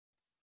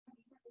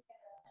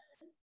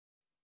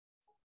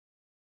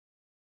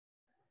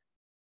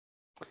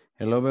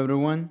Hello,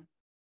 everyone.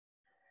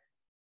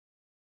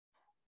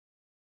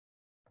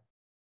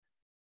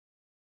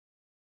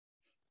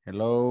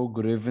 Hello,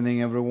 good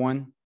evening,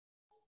 everyone.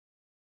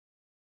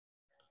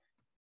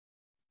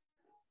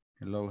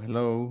 Hello,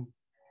 hello.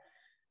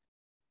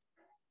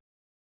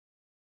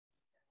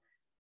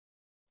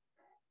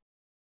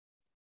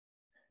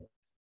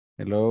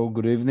 Hello,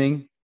 good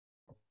evening.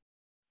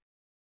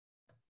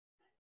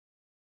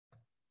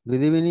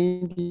 Good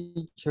evening,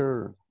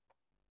 teacher.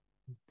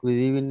 Good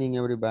evening,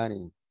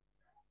 everybody.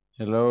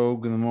 Hello,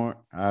 good morning.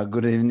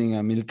 Good evening,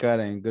 Amilcar,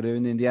 and good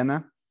evening,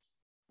 Diana.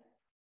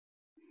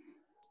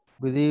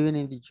 Good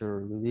evening,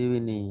 teacher. Good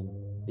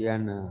evening,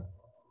 Diana.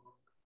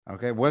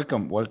 Okay,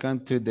 welcome.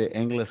 Welcome to the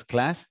English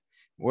class.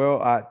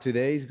 Well,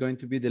 today is going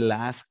to be the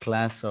last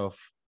class of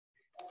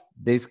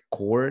this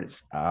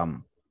course.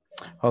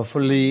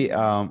 Hopefully,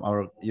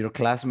 your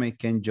classmate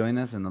can join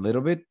us in a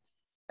little bit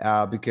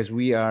because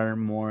we are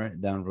more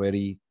than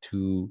ready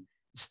to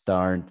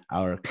start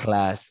our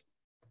class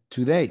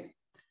today.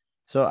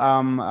 So,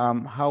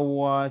 how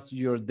was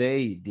your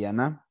day,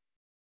 Diana?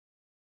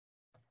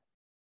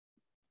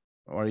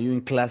 Or are you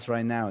in class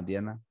right now,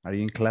 Diana? Are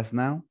you in class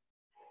now?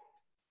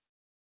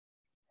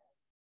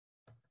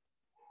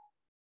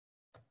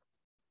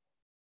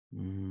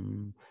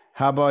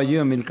 How about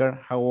you,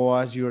 Amilcar? How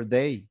was your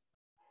day?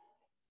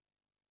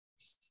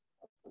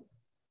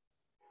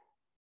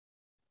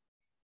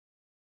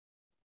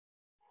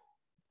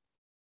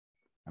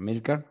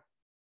 Amilcar?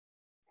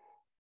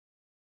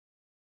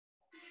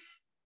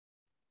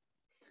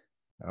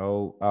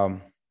 Oh,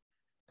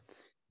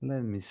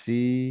 let me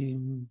see.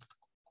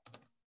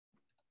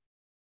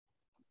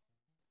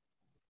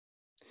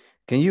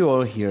 Can you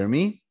all hear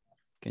me?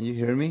 Can you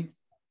hear me?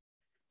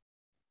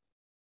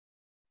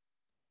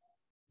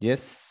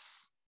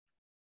 Yes.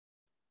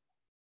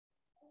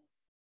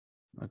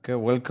 Okay,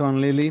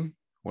 welcome, Lily.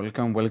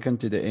 Welcome, welcome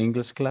to the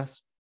English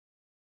class.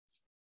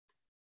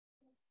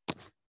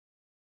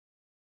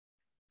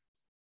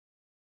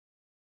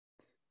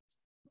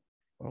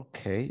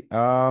 Okay.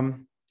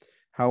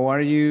 How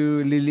are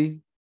you,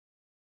 Lily?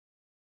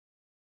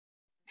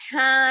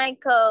 Hi,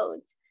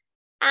 Coach.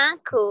 I'm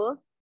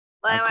cool.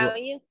 What Cool.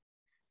 about you?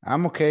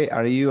 I'm okay.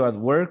 Are you at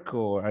work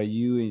or are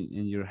you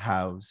in your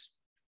house?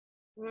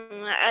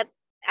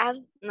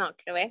 No,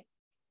 creo ver.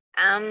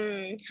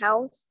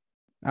 House.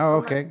 Oh,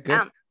 okay,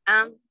 good.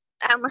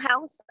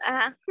 House.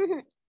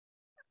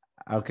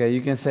 Okay,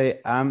 you can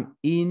say I'm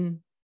in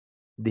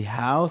the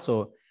house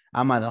or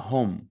I'm at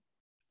home.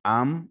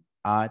 I'm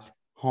at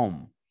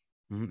home.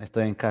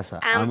 Estoy en casa.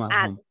 I'm I'm at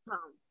at home.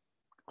 home.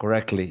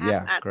 Correctly, I'm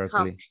yeah, at home.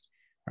 correctly.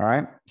 All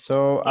right.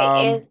 So,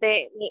 Okay,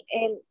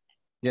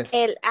 yes.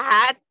 el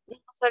at no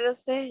solo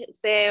se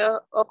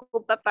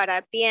ocupa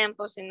para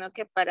tiempo, sino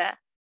que para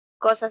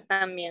cosas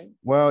también.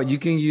 Well, you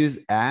can use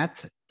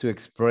at to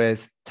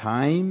express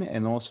time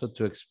and also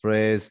to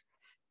express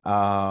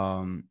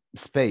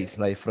space.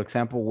 Like, for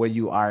example, where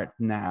you are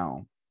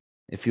now,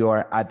 if you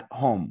are at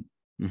home.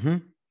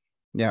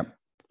 Yeah,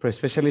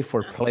 especially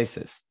for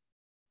places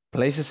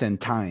and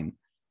time.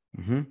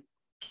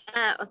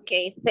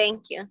 Okay,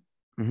 thank you.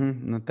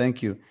 No,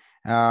 thank you.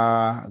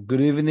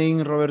 Good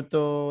evening,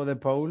 Roberto de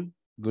Paul.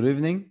 Good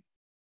evening.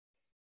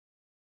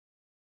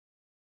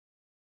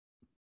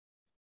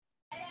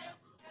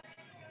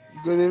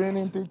 Good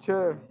evening,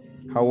 teacher.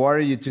 How are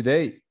you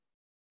today?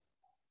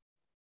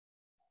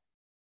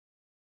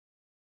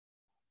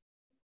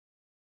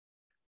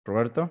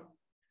 Roberto?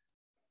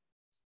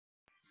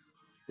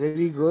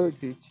 Very good,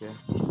 teacher.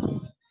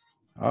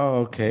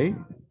 Oh, okay.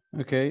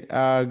 Okay.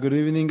 Good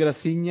evening,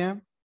 Graciña.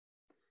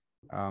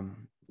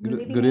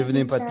 Good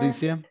evening, teacher.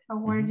 Patricia.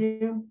 How are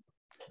you?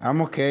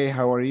 I'm okay.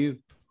 How are you?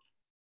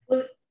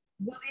 Good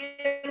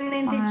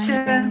evening,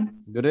 teacher.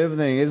 Good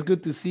evening. It's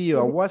good to see you.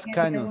 I was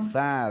kind of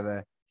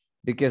sad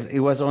because it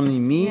was only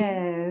me.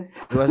 Yes.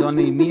 It was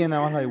only me, and I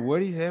was like,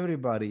 "Where is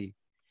everybody?"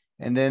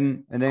 And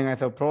then I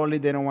thought probably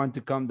they don't want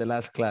to come the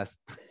last class.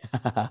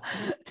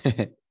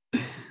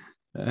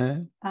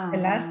 The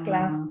last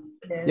class.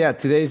 Yes. Yeah,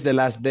 today is the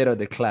last day of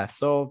the class.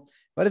 So,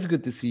 but it's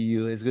good to see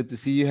you. It's good to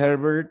see you,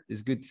 Herbert.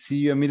 It's good to see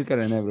you,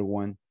 Amilcar, and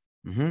everyone.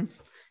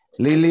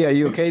 Lily, are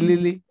you okay,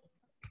 Lily?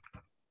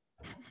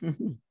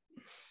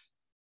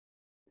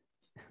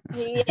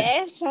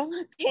 Yes, I'm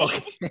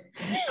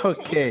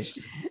Okay.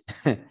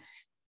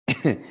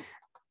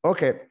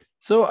 Okay.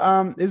 So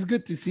it's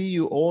good to see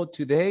you all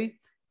today.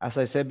 As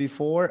I said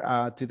before,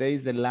 today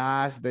is the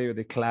last day of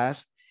the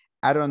class.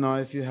 I don't know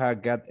if you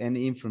have got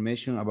any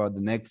information about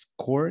the next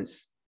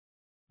course.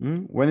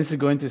 When is it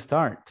going to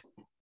start?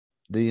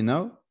 Do you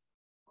know?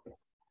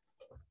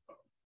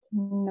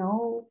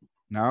 No.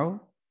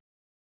 No?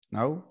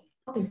 No?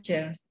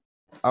 Teacher.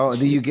 Oh,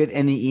 do you get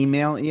any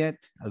email yet?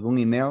 ¿Algún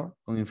email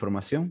con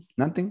información?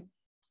 Nothing?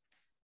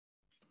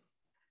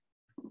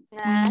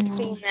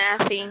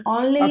 Nothing.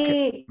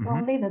 Only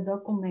the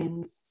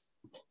documents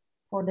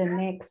for the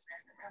next.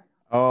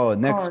 Oh,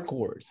 next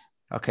course.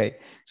 Okay.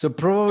 So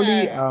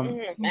probably,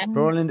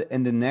 probably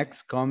in the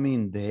next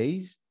coming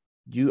days,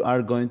 you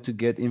are going to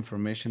get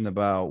information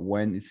about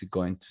when it's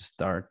going to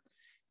start.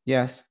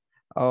 Yes.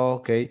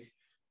 Okay.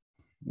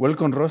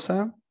 Welcome,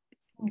 Rosa.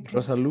 Okay.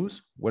 Rosa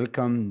Luz.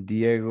 Welcome,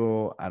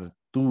 Diego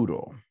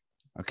Arturo.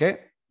 Okay.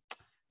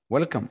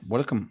 Welcome.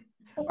 Welcome.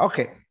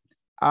 Okay.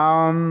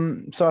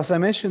 So as I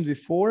mentioned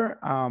before,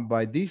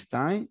 by this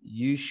time,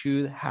 you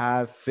should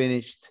have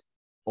finished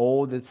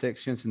all the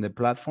sections in the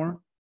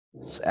platform.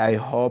 So I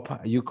hope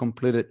you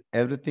completed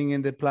everything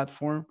in the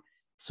platform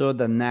so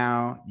that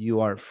now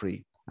you are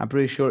free. I'm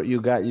pretty sure you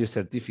got your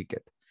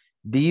certificate.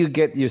 Do you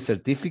get your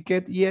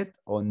certificate yet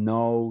or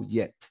no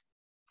yet?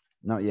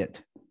 Not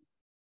yet.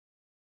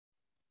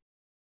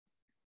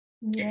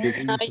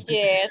 Yeah. No,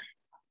 yet.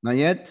 Not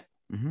yet?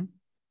 Mhm.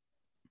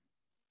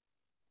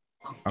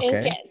 Es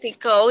Okay. que sí,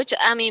 coach,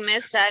 a mí me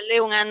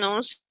sale un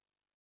anuncio.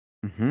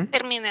 Mhm.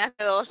 Terminé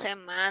hace 2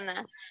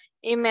 semanas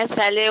y me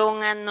sale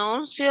un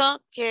anuncio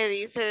que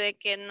dice de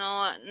que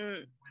no,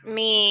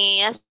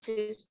 mi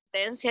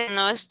asistencia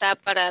no está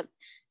para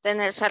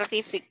tener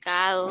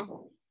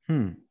certificado.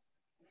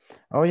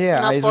 Oh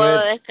yeah, No I puedo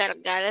read.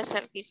 descargar el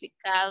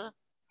certificado.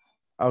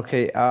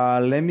 Okay,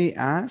 let me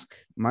ask.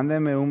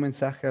 Mándeme un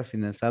mensaje al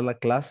finalizar la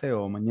clase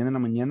o mañana en la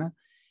mañana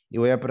y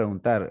voy a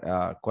preguntar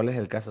cuál es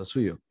el caso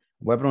suyo.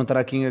 Voy a preguntar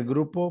aquí en el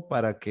grupo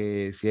para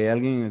que si hay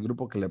alguien en el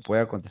grupo que le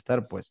pueda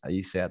contestar, pues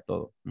ahí sea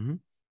todo. Ujú.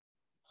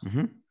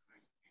 Ujú.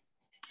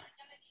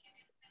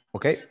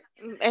 Ok.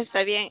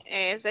 Está bien,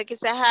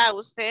 quizás a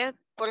usted,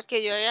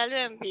 porque yo ya lo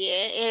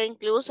envié, e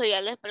incluso ya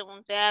les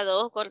pregunté a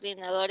 2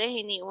 coordinadores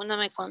y ni uno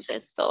me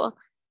contestó.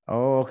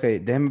 Oh, ok,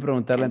 déjeme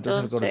preguntarle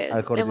entonces Entonces, al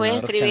les voy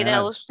a coordinador escribir a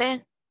general.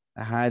 usted.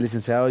 Ajá, el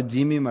licenciado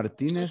Jimmy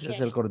Martínez es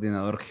Ok. el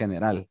coordinador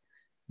general.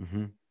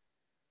 Ujú.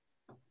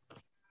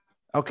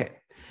 Okay.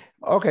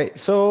 Okay,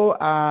 so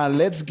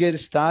let's get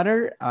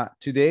started.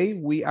 Today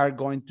we are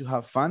going to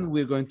have fun.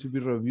 We're going to be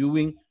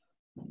reviewing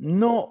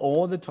not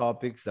all the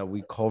topics that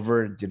we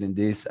covered during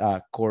this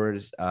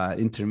course,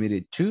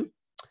 Intermediate 2,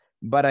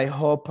 but I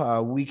hope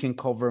we can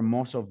cover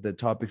most of the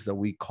topics that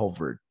we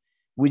covered.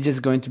 We're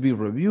just going to be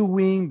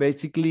reviewing,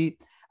 basically,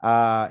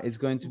 it's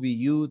going to be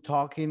you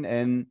talking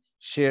and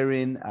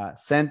sharing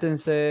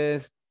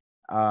sentences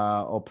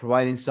or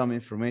providing some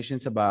information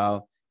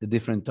about the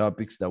different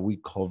topics that we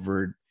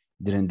covered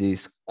during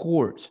this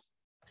course.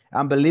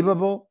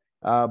 Unbelievable,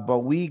 but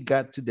we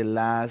got to the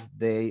last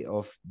day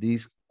of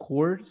this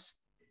course.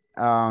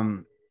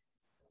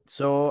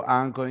 So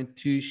I'm going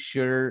to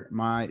share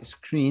my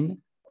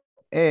screen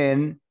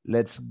and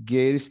let's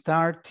get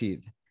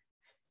started.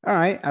 All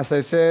right, as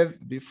I said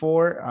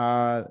before,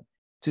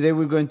 today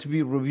we're going to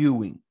be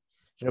reviewing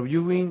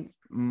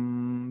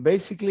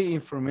basically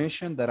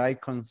information that I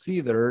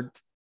considered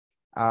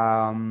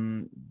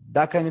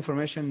that kind of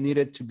information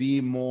needed to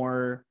be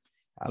more,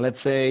 let's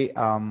say,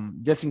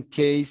 just in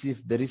case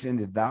if there is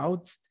any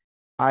doubts,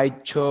 I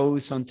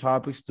chose some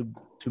topics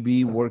to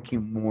be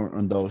working more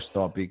on those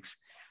topics.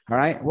 All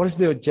right, what is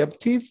the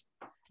objective?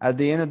 At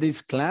the end of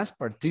this class,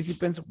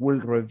 participants will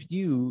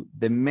review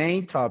the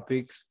main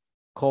topics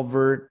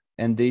covered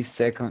in this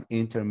second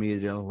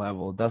intermediate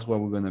level. That's what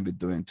we're going to be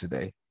doing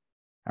today.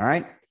 All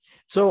right.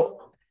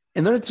 So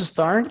in order to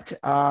start,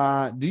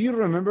 do you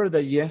remember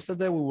that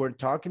yesterday we were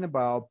talking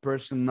about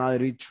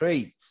personality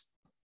traits?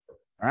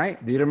 All right.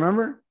 Do you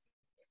remember?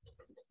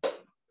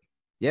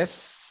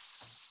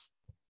 Yes.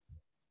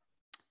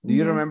 Do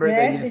you remember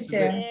that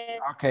yesterday?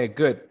 Okay,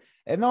 good.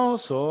 And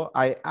also,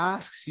 I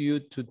asked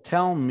you to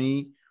tell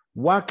me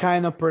what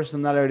kind of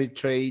personality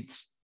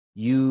traits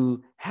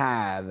you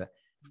have.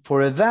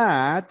 For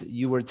that,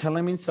 you were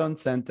telling me some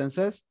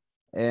sentences.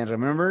 And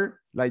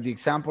remember, like the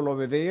example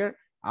over there,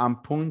 I'm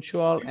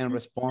punctual and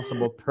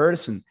responsible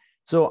person.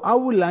 So I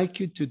would like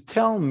you to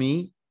tell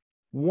me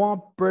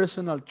what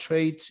personal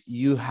traits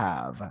you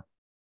have.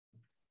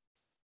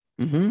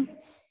 Can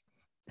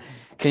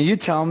you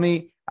tell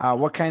me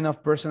what kind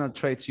of personal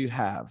traits you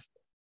have?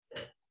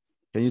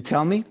 Can you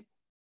tell me?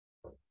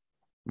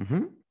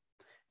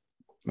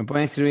 Me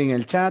pueden escribir en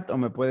el chat o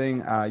me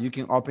pueden, you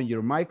can open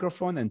your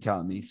microphone and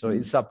tell me. So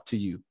it's up to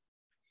you.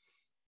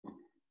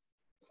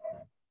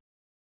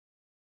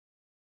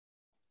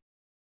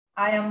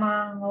 I am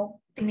an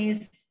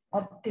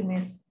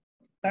optimist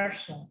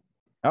person.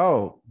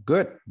 Oh,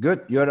 good,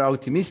 good. You're an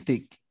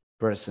optimistic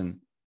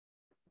person.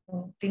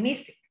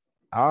 Optimistic.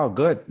 Oh,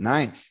 good,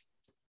 nice.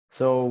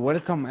 So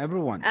welcome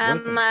everyone.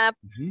 Welcome.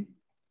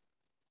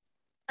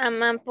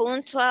 I'm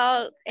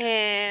punctual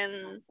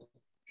and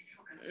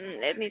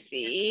let me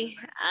see.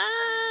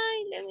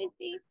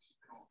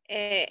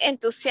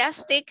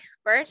 Enthusiastic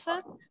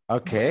person.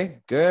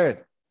 Okay,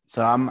 good.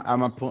 So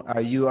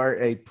you are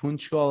a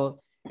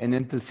punctual and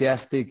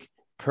enthusiastic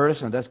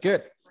person. That's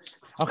good.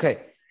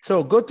 Okay,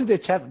 so go to the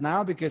chat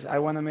now because I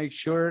want to make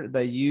sure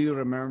that you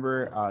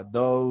remember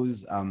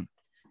those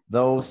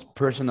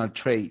personal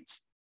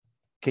traits.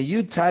 Can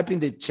you type in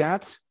the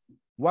chat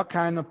what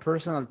kind of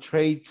personal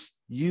traits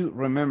you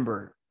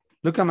remember?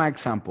 Look at my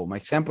example. My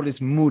example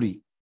is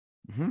moody.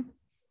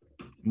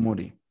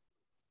 Moody.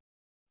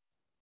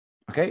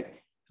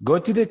 Okay, go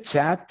to the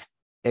chat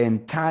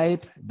and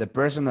type the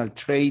personal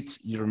traits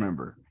you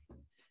remember.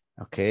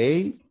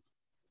 Okay.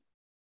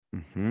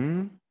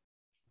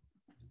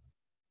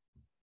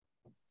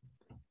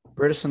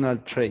 personal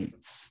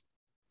traits.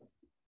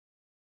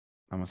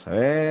 Vamos a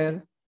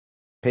ver.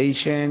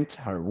 Patient,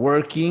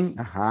 hardworking,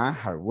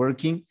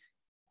 hardworking.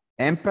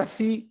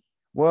 Empathy,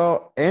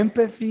 well,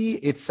 empathy,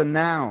 it's a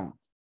noun.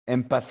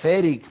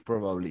 Empathetic,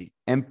 probably,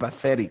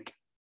 empathetic.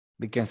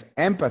 Because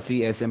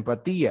empathy es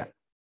empatía.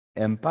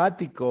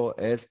 Empático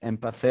es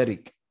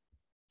empathetic.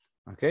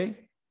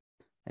 Okay?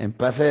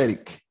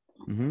 Empathetic.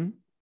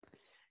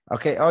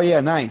 Okay, oh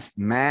yeah, nice.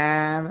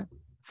 Mad,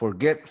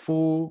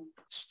 forgetful,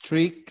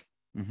 strict,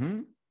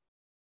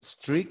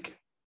 strict,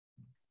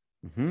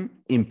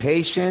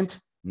 impatient,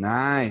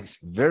 nice,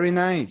 very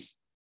nice.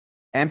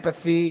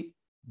 Empathy,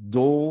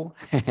 dull,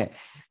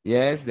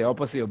 yes, the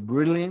opposite of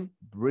brilliant,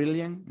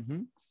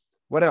 brilliant.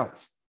 What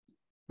else?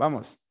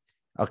 Vamos.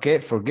 Okay,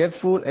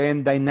 forgetful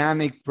and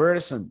dynamic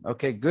person.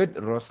 Okay, good,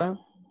 Rosa.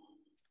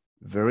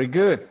 Very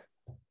good.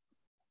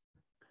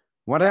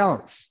 What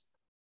else?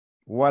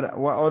 What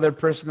other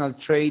personal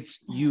traits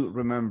you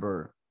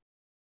remember?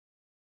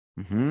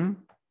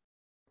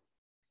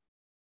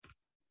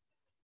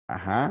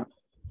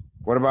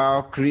 What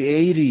about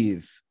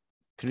creative?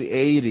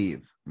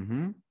 Creative.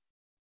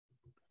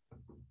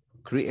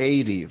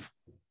 Creative.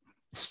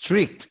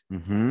 Strict.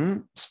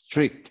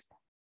 Strict.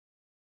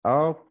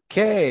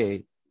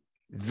 Okay.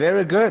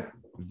 Very good.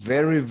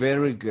 Very,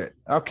 very good.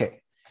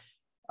 Okay.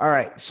 All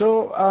right.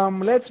 So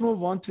let's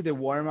move on to the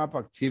warm-up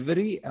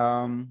activity.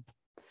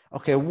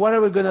 Okay, what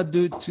are we going to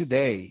do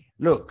today?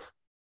 Look,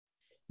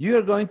 you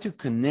are going to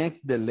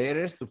connect the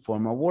letters to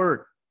form a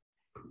word.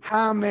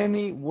 How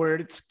many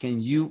words can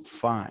you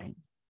find?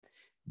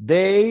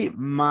 They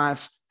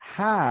must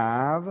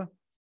have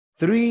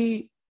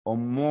 3 or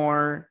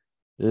more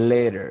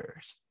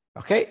letters.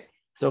 Okay,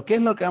 so ¿qué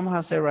es lo que vamos a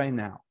hacer right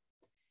now?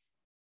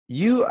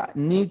 You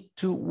need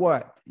to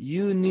what?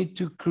 You need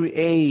to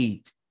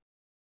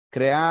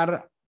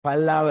crear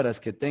palabras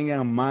que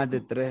tengan más de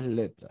 3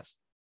 letras.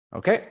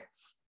 Okay,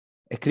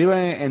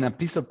 escriban in a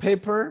piece of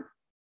paper.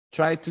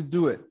 Try to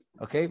do it.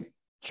 Okay,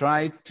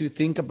 try to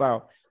think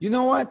about, you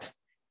know what?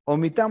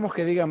 Omitamos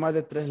que diga más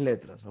de 3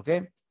 letras.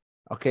 Okay,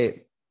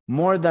 okay,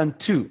 more than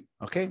 2.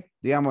 Okay,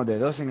 digamos de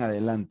 2 en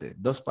adelante,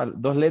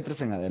 2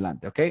 letras en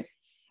adelante. Okay,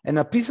 and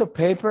a piece of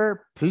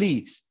paper,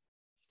 please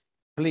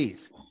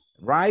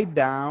write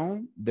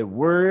down the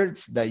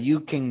words that you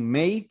can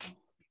make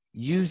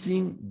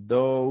using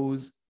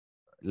those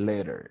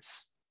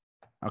letters.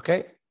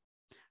 Okay,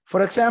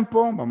 for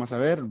example, vamos a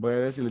ver, voy a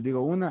ver si les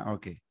digo una.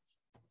 Okay,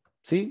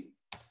 see,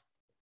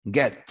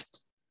 get.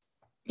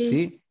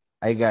 See,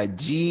 I got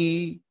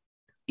G,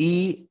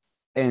 E,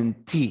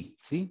 and T.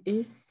 See.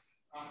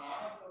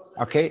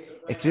 Ok,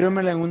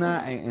 escríbemela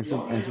en su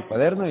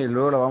cuaderno y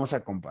luego lo vamos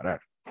a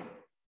comparar.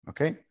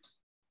 Ok.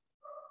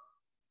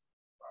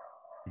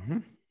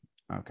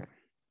 Ok.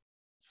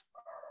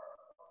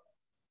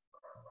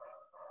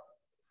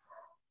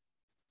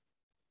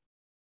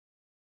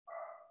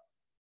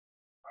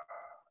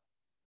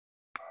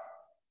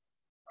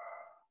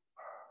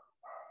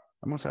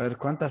 Vamos a ver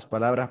cuántas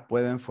palabras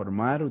pueden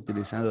formar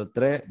utilizando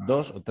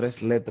 2 o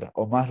 3 letras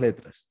o más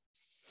letras.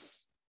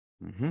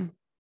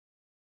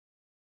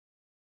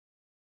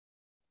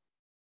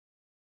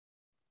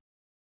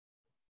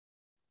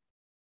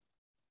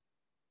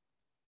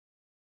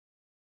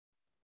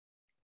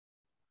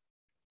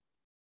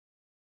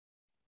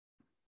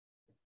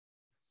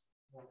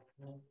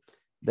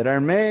 There are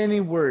many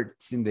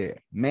words in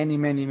there. Many,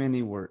 many,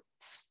 many words.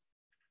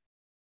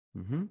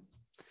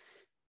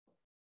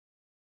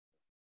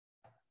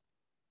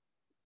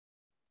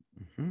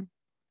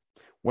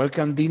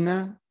 Welcome,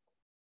 Dina.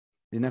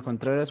 Dina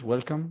Contreras,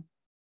 welcome.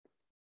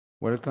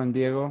 Welcome,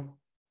 Diego.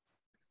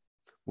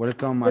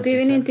 Welcome, Good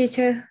evening,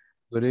 teacher.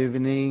 Good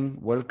evening.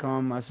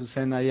 Welcome,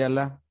 Azucena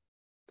Ayala.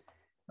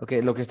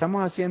 Okay, lo que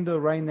estamos haciendo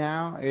right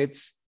now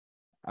es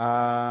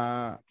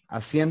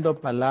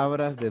haciendo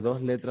palabras de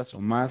 2 letras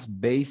o más,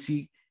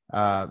 basic,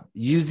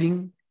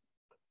 using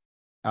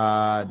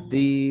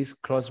this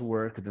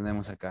crossword que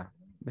tenemos acá.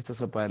 Esta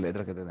sopa de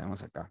letras que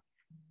tenemos acá.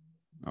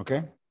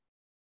 Okay.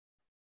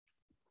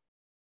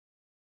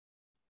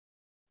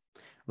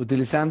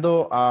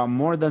 Utilizando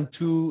more than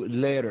 2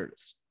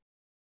 letters.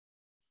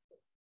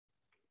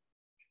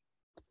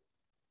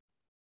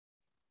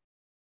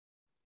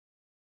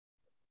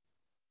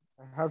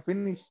 I have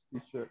finished,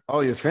 teacher.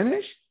 Oh, you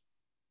finished?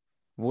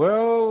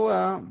 Well,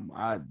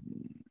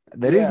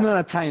 there is not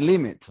a time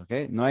limit,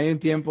 okay? No hay un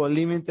tiempo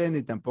límite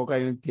ni tampoco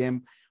hay un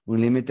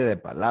límite de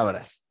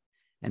palabras.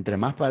 Entre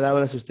más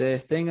palabras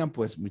ustedes tengan,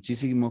 pues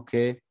muchísimo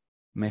que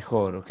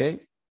mejor,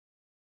 okay?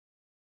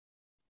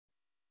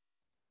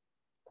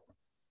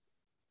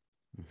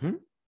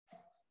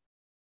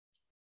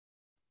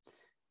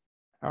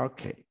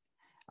 Okay.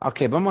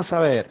 Okay, vamos a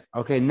ver.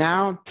 Okay,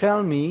 now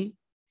tell me,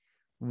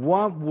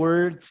 what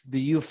words do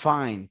you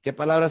find? ¿Qué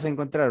palabras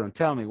encontraron?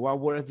 Tell me, what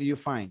words do you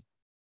find?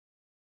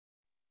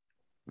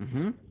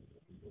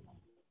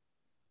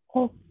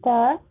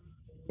 Star.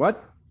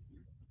 What?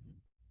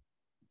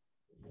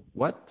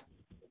 What?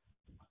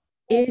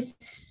 Is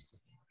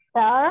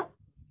star.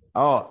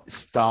 Oh,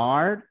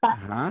 star.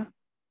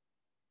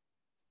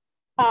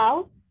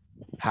 House.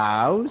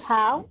 House.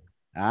 House.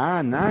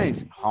 Ah,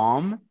 nice.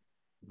 Home.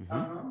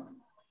 Ujú.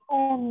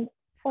 And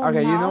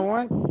Okay, you know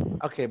now. what?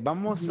 Okay,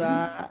 vamos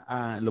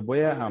lo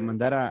voy a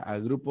mandar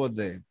al grupo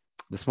de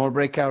the small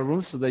breakout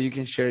rooms so that you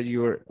can share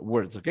your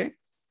words, okay?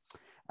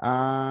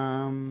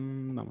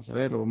 Vamos a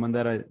ver, lo voy a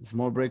mandar a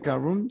small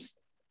breakout rooms.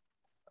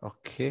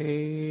 Ok,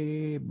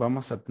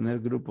 vamos a tener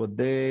grupos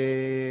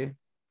de...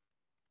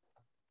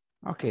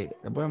 Ok,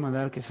 les voy a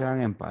mandar que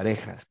sean en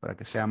parejas para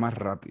que sea más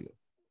rápido.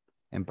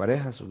 En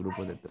parejas o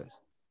grupos de 3.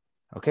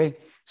 Okay,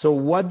 so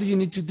what do you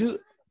need to do?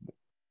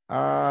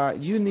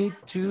 You need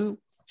to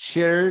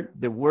share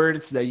the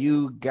words that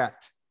you got.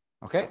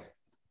 Okay,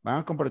 van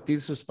a compartir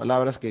sus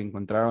palabras que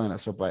encontraron en la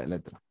sopa de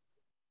letra.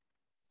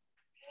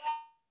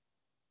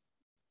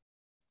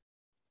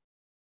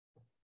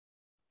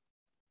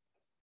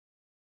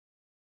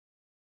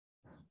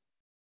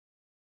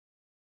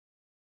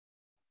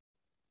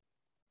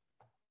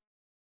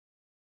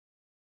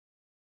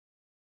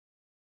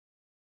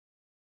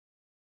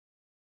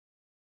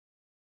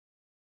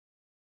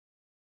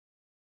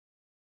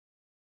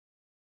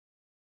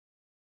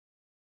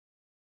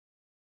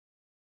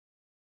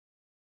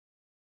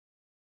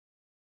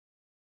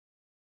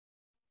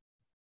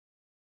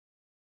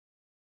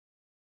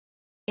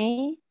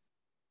 A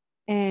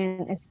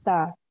and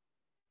star.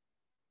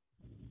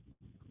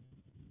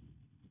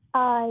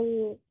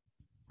 I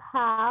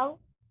have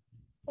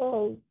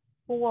a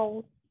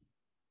watch.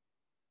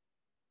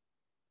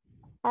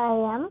 I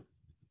am,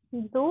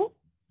 do,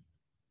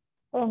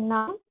 a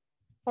noun,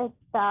 a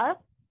star,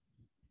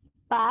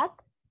 back,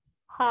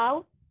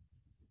 house,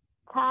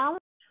 town.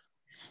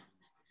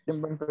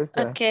 ¿Quién va a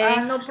empezar?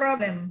 Okay. No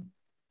problem.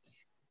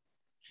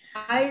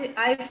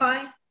 I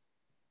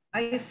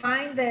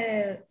find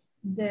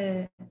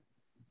the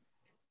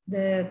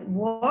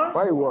words.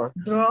 Why word?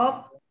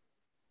 Drop,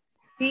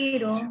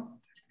 zero,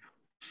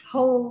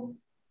 whole,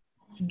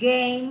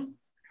 game,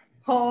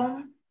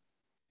 home,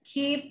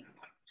 keep,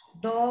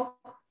 dog,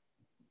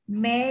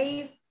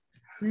 made,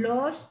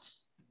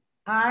 lost,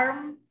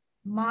 arm,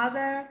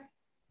 mother,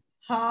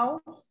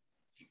 house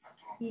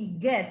y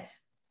get.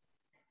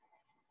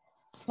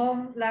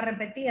 Home, la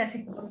repetí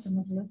así que por eso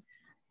no fue.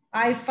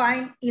 I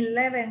find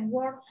 11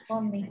 words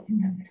only.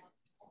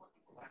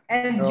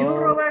 And you,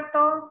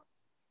 Roberto?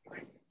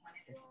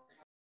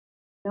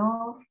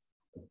 No,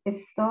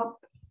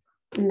 stop,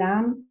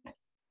 lamp,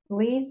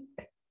 risk,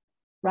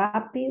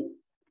 rapid,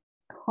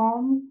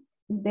 home,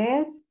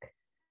 desk,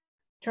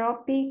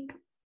 tropic,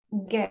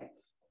 get.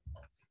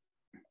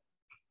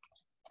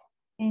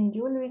 And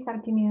you, Luis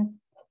Arquimides.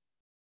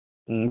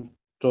 Me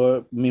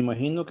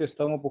imagino que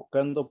estamos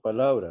buscando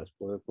palabras.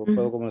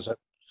 Puedo comenzar.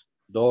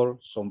 Door,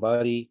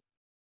 somebody,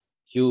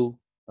 you,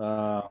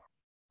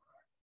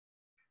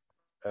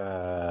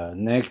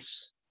 next,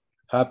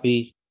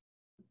 happy,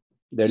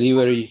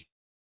 delivery.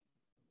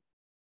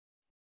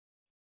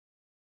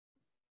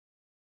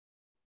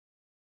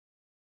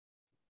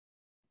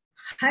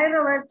 Hi,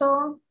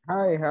 Roberto.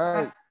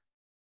 Hi.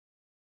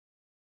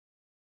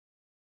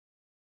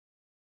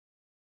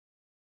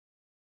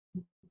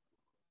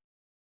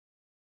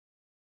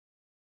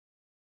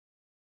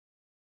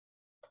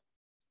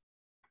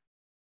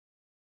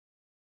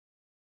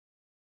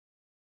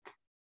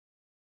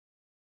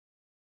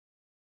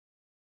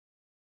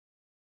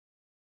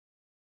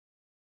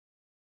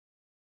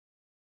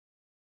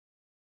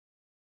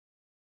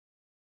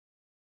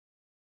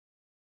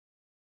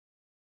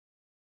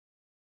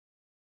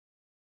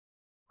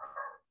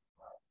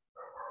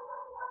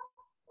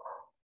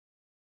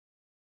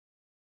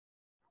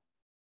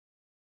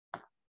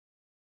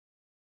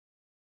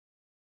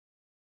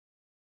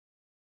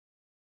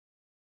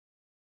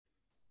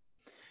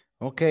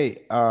 Ok,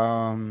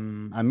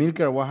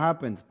 Amilcar, what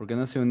happened? ¿Por qué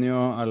no se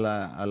unió a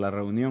la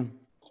reunión?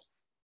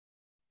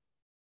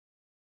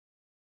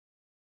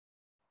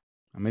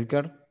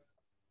 Amilcar?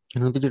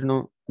 No, teacher,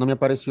 no me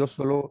apareció,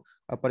 solo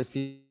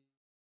apareció.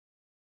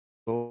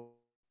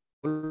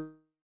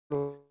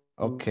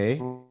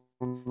 Okay.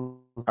 All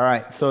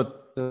right, so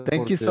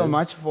thank you so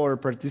much for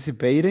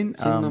participating.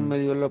 Sí, no me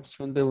dio la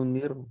opción de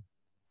unir.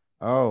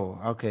 Oh,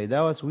 okay,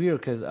 that was weird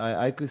because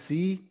I could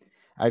see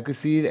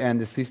and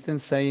the system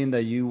saying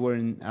that you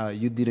weren't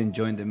you didn't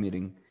join the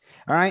meeting.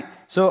 All right,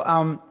 so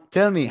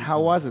tell me,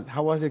 how was it?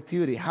 How was the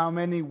activity? How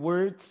many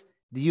words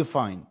do you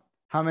find?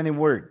 How many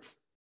words?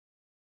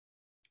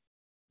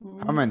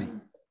 How many?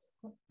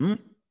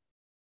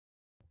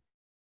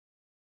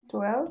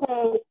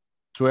 12.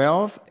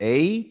 12,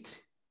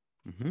 8.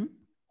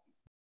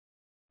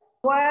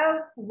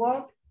 12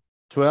 words.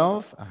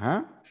 12,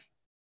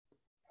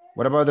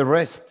 What about the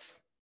rest?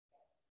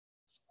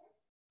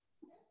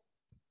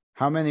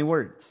 How many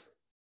words?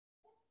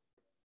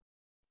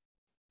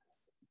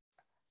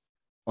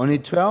 Only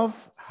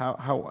 12?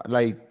 How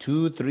like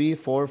 2, 3,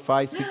 4,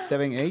 5, 6,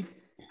 7, 8?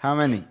 How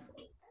many?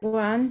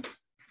 1.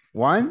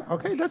 1?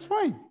 Okay, that's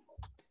fine.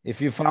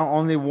 If you found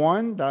only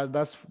 1,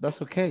 that's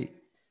okay.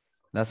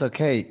 That's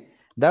okay.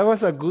 That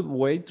was a good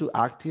way to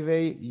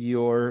activate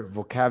your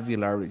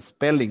vocabulary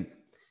spelling.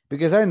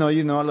 Because I know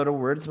you know a lot of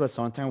words, but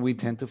sometimes we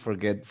tend to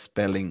forget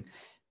spelling.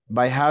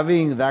 By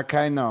having that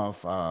kind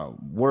of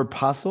word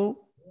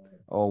puzzle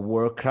or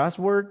word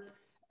crossword,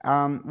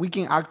 we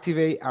can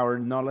activate our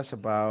knowledge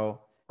about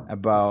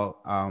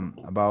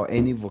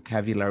any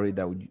vocabulary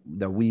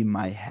that we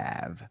might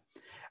have.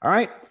 All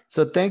right,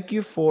 so thank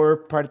you for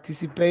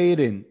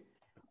participating.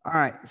 All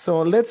right,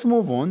 so let's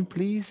move on,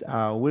 please.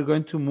 We're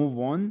going to move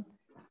on.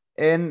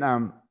 And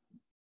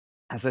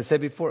as I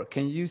said before,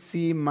 can you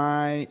see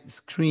my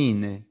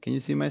screen? Can you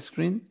see my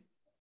screen?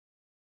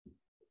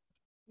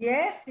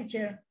 Yes,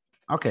 teacher.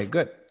 Okay,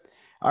 good.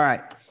 All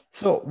right,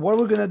 so what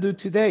we're gonna do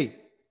today?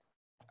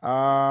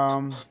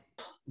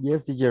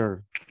 Yes,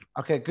 teacher.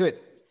 Okay, good.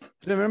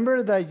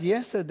 Remember that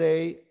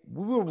yesterday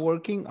we were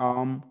working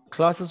on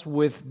classes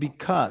with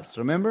because,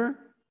 remember?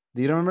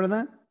 Do you remember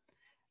that?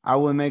 I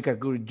will make a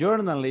good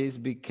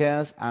journalist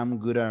because I'm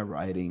good at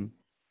writing.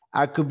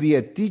 I could be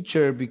a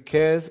teacher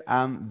because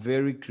I'm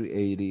very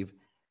creative.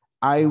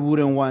 I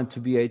wouldn't want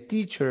to be a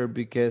teacher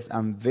because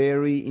I'm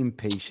very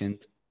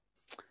impatient.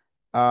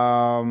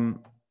 I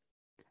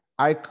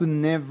could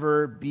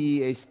never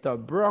be a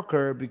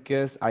stockbroker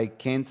because I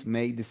can't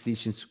make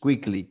decisions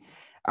quickly.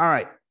 All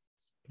right,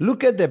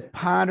 look at the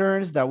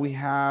patterns that we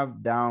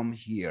have down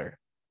here.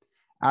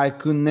 I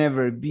could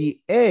never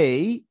be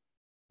a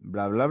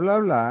blah, blah,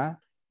 blah, blah,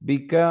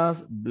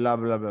 because blah,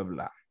 blah, blah,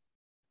 blah.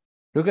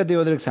 Look at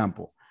the other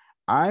example.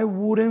 I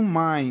wouldn't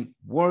mind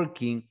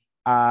working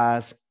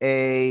as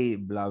a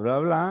blah,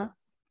 blah, blah,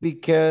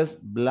 because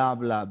blah,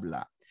 blah,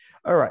 blah.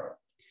 All right,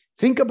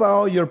 think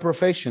about your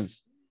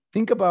professions.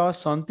 Think about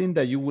something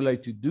that you would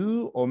like to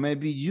do or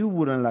maybe you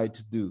wouldn't like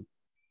to do,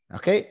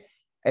 okay?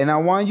 And I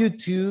want you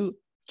to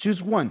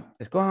choose one.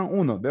 Escojan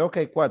uno. Veo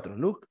que hay cuatro.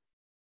 Look.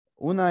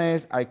 Una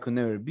es I could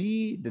never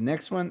be. The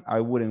next one,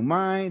 I wouldn't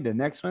mind. The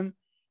next one,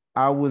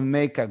 I would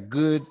make a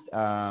good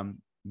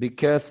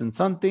because in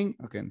something.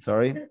 Okay, I'm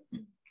sorry.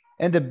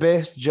 And the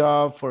best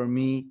job for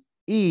me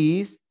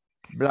is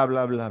blah,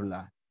 blah, blah,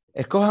 blah.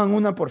 Escojan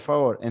una, por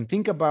favor, and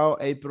think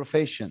about a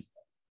profession.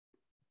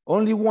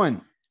 Only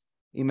one.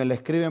 Y me lo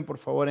escriben, por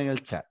favor, en el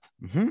chat.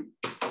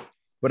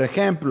 Por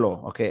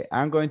ejemplo, okay,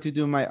 I'm going to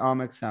do my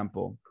own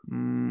example.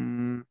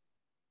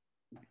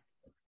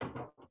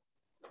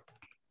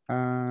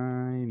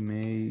 I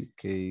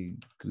make a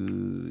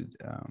good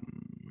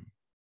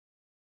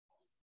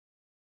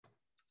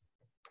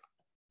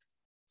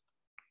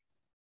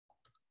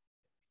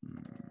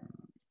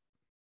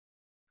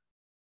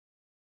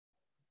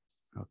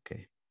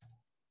okay.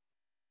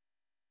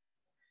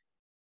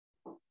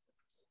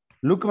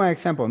 Look at my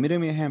example. Miren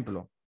mi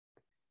ejemplo.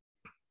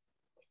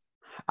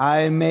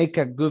 I make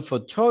a good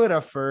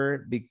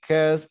photographer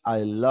because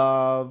I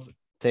love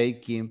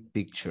taking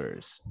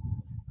pictures.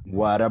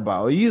 What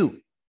about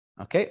you?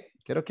 Okay.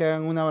 Quiero que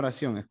hagan una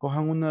oración.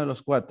 Escojan uno de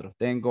los cuatro.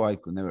 Tengo I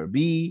could never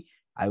be.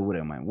 I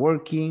wouldn't mind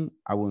working.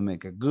 I will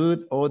make a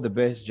good or the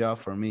best job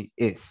for me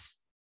is.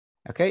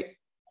 Okay.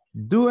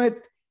 Do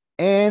it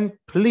and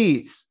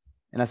please.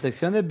 En la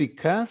sección de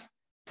because,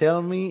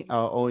 tell me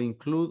or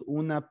include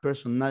una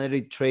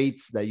personality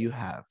traits that you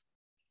have.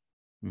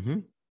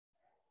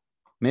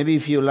 Maybe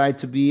if you like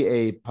to be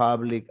a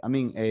public, I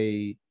mean,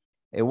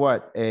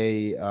 what?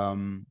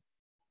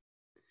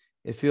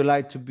 If you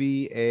like to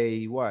be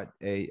a what?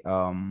 A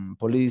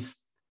police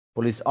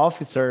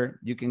officer,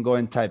 you can go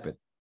and type it.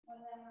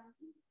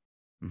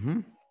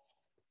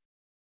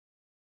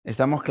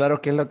 ¿Estamos claros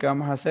qué es lo que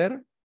vamos a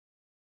hacer?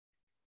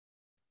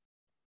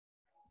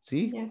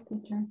 ¿Sí? Yes,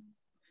 teacher.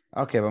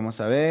 Ok, vamos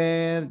a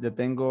ver. Ya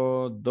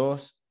tengo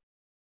dos.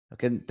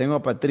 Okay, tengo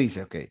a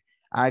Patricia, ok.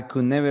 I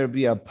could never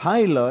be a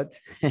pilot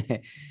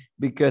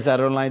because I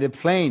don't like the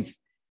planes.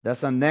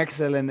 That's an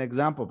excellent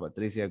example,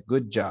 Patricia.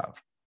 Good job.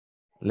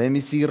 Let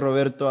me see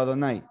Roberto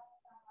Adonai.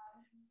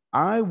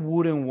 I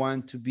wouldn't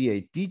want to be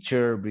a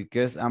teacher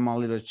because I'm a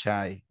little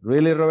shy.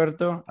 Really,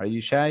 Roberto? Are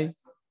you shy?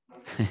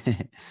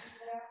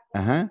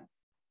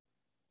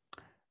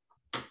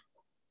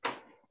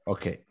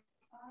 Okay.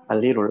 A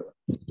little.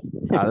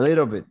 A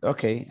little bit.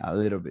 Okay, a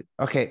little bit.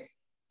 Okay.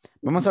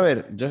 Vamos a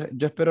ver.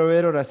 Yo espero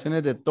ver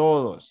oraciones de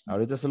todos.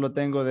 Ahorita solo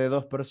tengo de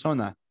 2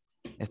 personas.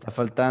 Está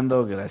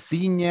faltando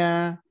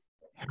Graciña,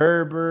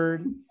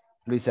 Herbert,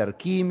 Luis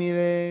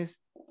Arquímedes,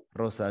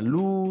 Rosa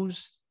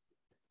Luz,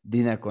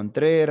 Dina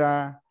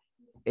Contreras,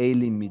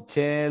 Eileen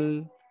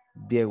Michelle,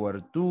 Diego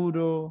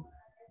Arturo,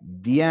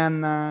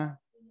 Diana,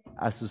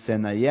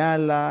 Azucena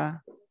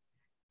Ayala,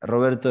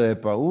 Roberto de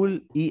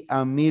Paul y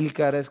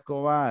Amílcar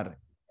Escobar.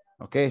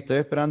 Ok, estoy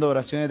esperando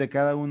oraciones de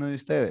cada uno de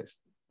ustedes.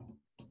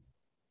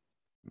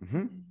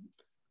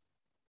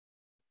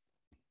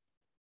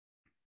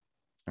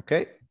 Ok.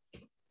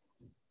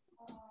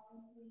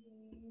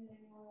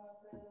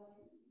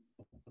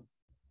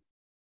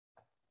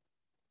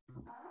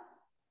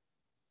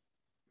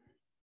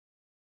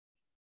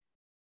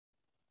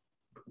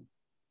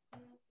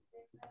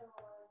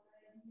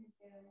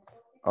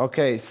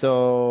 Okay,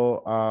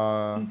 so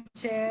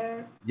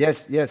Teacher,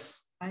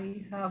 yes.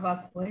 I have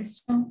a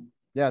question.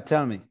 Yeah,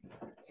 tell me.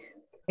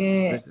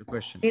 Where's the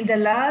question? In the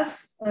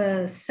last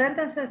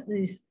sentences,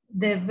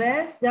 the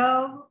best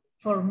job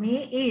for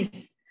me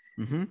is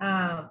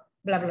bla,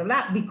 bla,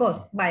 bla,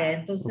 because, vaya,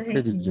 entonces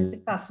Okay, en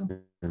ese caso,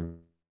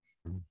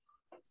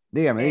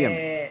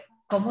 dígame.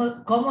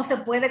 ¿cómo se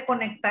puede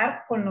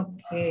conectar con lo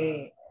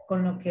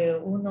que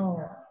uno,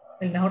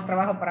 el mejor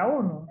trabajo para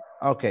uno?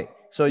 Okay,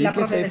 so you La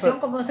can say, profesión,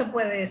 ¿cómo se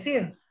puede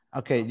decir?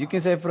 okay, you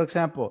can say, for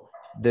example,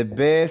 the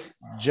best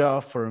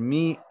job for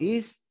me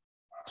is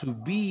to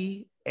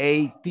be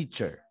a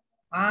teacher.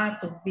 Ah,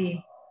 to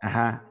be.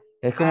 Ajá,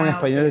 es como en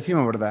español ok.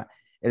 decimos, ¿verdad?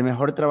 El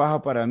mejor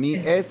trabajo para mí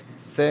es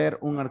ser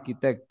un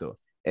arquitecto,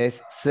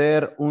 es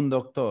ser un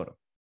doctor.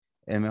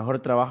 El mejor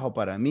trabajo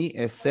para mí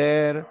es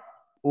ser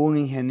un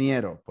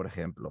ingeniero, por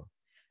ejemplo.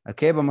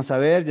 Ok, vamos a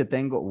ver, ya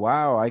tengo,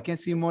 wow, I can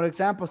see more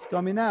examples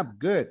coming up.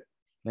 Good.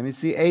 Let me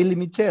see, Ailey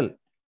Michelle.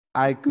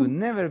 I could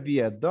never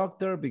be a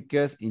doctor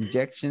because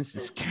injections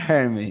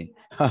scare me.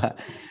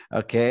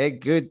 Okay,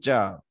 good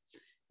job.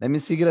 Let me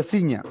see,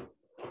 Graciña.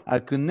 I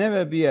could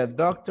never be a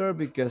doctor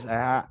because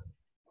I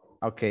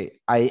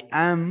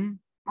am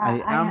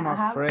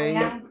afraid.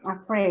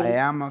 I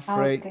am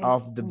afraid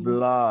of the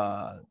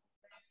blood.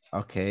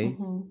 Okay.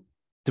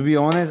 To be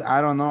honest,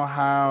 I don't know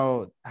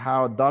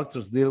how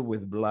doctors deal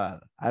with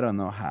blood. I don't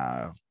know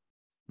how.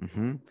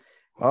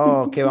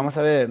 Oh, okay, vamos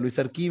a ver. Luis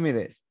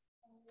Arquímedes.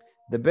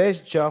 The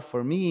best job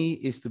for me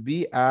is to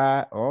be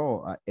a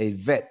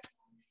vet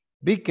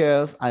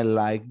because I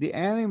like the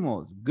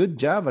animals. Good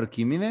job,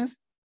 Arquímedes.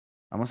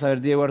 Vamos a ver,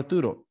 Diego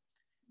Arturo.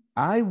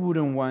 I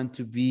wouldn't want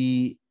to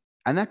be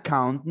an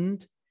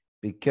accountant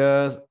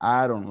because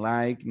I don't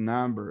like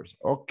numbers.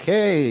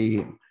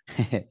 Okay.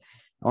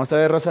 Vamos a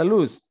ver, Rosa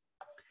Luz.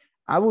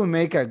 I would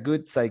make a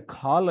good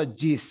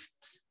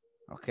psychologist.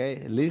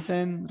 Okay,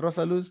 listen,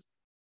 Rosa Luz.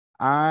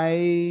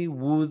 I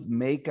would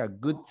make a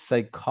good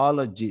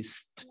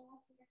psychologist.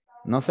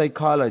 No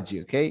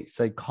psychology, okay?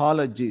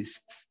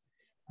 Psychologists.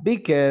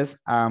 Because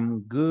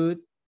I'm good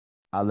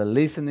at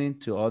listening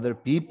to other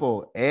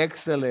people.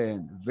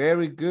 Excellent.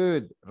 Very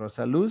good,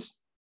 Rosa Luz.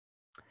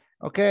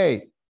 Ok.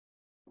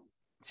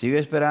 Sigo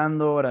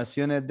esperando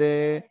oraciones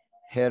de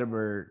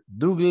Herbert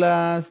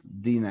Douglas,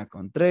 Dina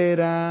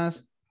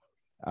Contreras.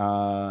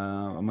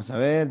 Vamos a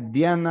ver,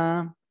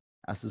 Diana,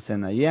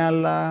 Azucena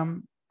Ayala,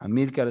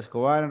 Amílcar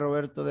Escobar,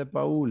 Roberto de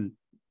Paul.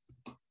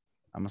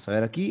 Vamos a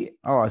ver aquí.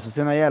 Oh,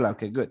 Azucena Ayala.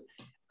 Okay, good.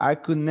 I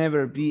could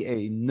never be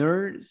a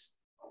nurse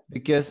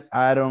because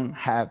I don't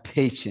have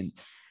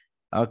patience.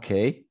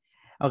 Okay.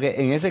 Okay,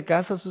 en ese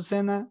caso,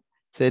 Azucena,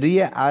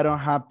 sería I don't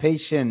have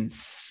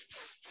patience.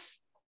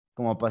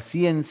 Como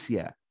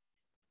paciencia.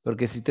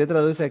 Porque si usted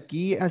traduce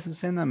aquí,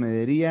 Azucena, me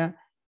diría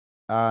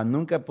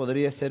nunca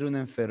podría ser una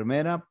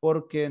enfermera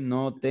porque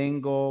no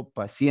tengo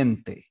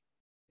paciente.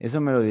 Eso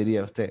me lo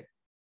diría usted.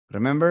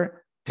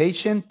 Remember,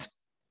 patient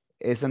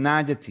is an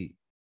adjective.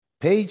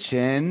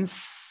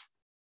 Patience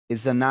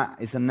is a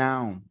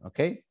noun,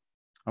 okay?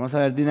 Vamos a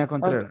ver, Dina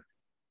Contreras.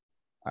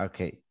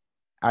 Okay.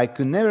 I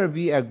could never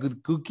be a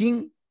good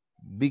cooking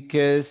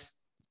because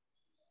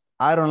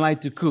I don't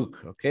like to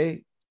cook,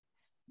 okay?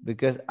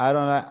 Because I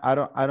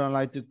don't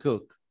like to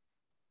cook.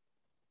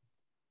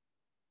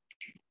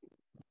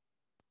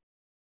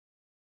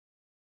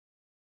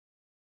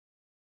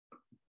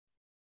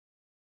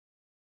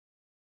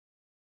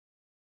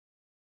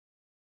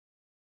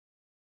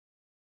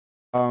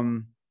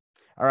 All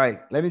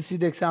right, let me see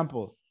the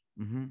example.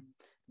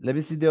 Let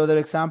me see the other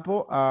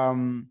example.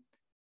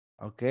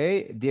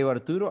 Okay, Diego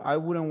Arturo, I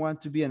wouldn't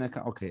want to be an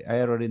account. Okay,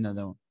 I already know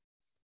that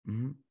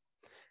one.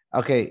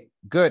 Okay,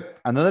 good.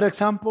 Another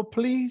example,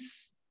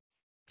 please.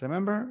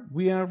 Remember,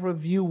 we are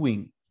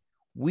reviewing.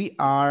 We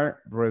are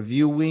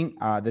reviewing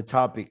the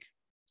topic.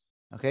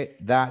 Okay,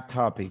 that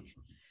topic.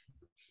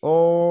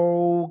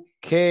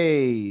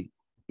 Okay.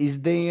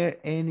 Is there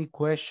any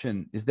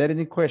question? Is there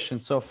any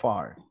question so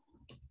far?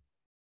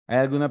 ¿Hay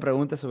alguna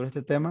pregunta sobre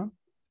este tema?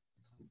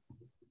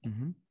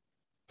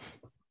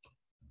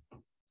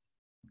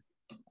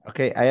 Ok,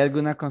 ¿hay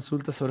alguna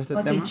consulta sobre este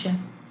tema? Teacher.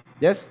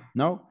 Yes?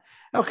 No?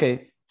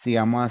 Ok,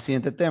 sigamos al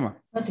siguiente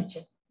tema. No,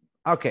 teacher.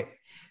 Okay.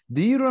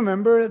 Do you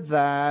remember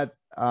that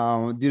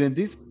during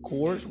this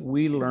course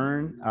we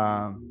learned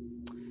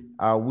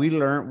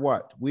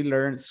what? We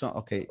learned some,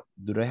 okay,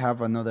 do I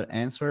have another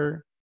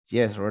answer?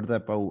 Yes, Roberta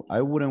Pau.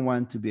 I wouldn't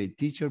want to be a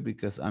teacher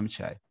because I'm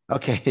shy.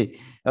 Okay,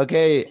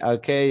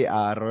 okay,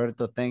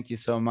 Roberto, thank you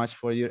so much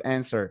for your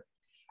answer.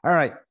 All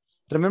right,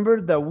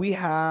 remember that we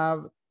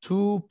have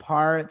two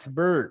parts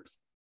verbs.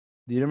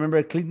 Do you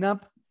remember clean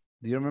up?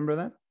 Do you remember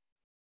that?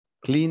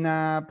 Clean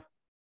up,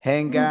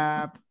 hang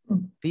up,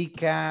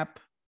 pick up,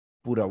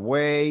 put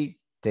away,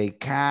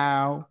 take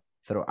out,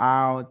 throw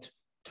out,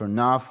 turn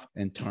off,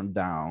 and turn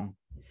down.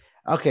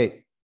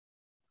 Okay.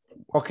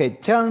 Okay,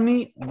 tell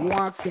me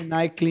what can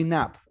I clean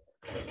up?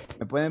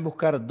 ¿Me pueden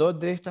buscar dos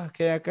de estas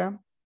que hay acá?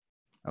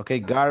 Okay,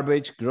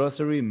 garbage,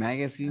 grocery,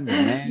 magazine, the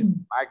mess,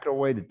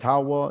 microwave, the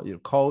towel, your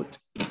coat,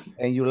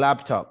 and your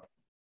laptop.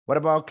 What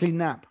about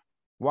clean up?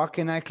 What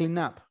can I clean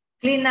up?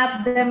 Clean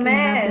up the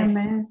mess.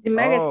 The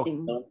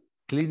magazine. Oh,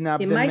 clean up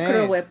the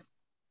microwave. Mess.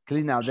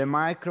 Clean up the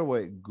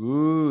microwave.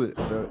 Good.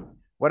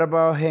 What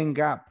about hang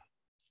up?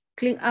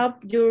 Clean up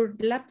your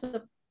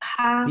laptop.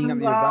 Clean up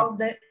Hang your out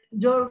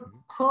your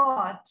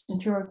coat.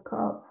 Your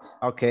coat.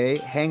 Okay,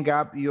 hang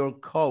up your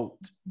coat.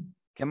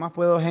 ¿Qué más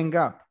puedo hang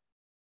up?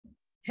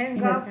 Hang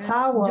The up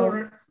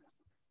towels.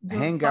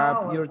 Hang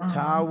up your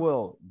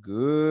towel.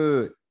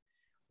 Good.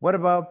 What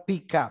about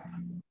pick up?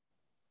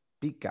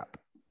 Pick up.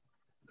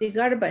 The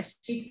garbage.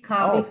 Pick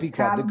Oh, up, pick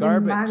up the the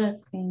garbage.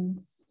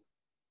 magazines.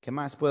 ¿Qué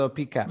más puedo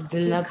pick up?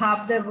 pick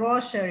up the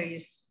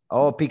groceries.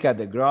 Oh, pick up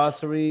the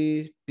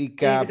groceries. Pick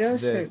The up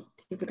grocery.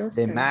 The the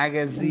grocery.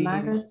 magazines.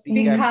 magazine.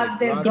 Pick Pick up up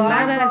the the The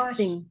groceries.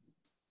 magazine.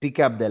 Pick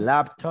up the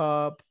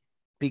laptop.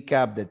 Pick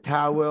up the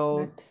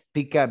towel.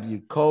 Pick up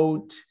your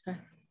coat.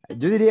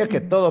 Yo diría que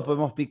todos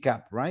podemos pick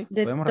up, right?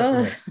 De Podemos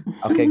todo.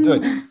 recoger. Okay,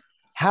 good.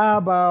 How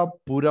about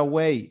put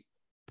away?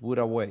 Put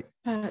away.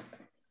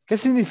 ¿Qué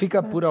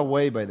significa put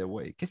away, by the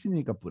way? ¿Qué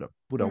significa put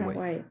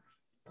away?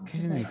 ¿Qué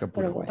significa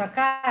put away?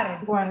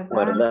 Sacar.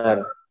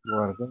 Guardar.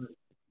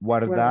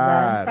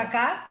 Guardar.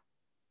 Sacar.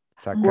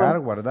 Sacar,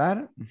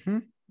 guardar.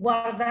 Ujú.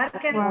 Guardar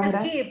can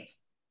Guardar. skip.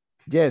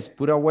 Yes,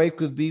 put away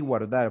could be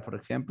guardar. Por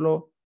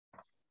ejemplo,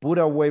 put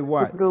away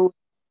what?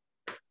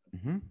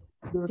 Ujú.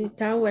 The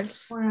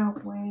towels. Well,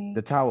 wait.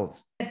 The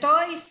towels. The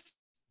toys.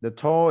 The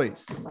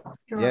toys.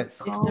 Your Yes.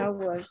 The coat.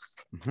 towels.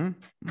 Mhm,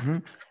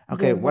 mhm.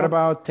 Okay, what box.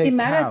 about The take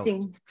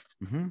magazine.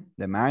 out?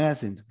 The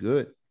magazines,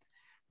 good.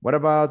 What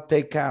about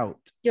take out?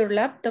 Your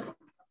laptop.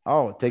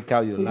 Oh, take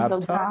out your Take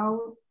laptop.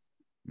 out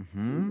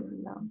Mhm. your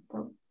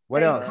laptop. What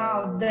Take else?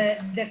 out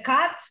the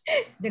cat.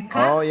 The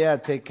cat. Oh yeah,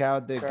 take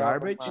out the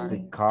garbage,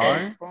 the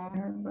car.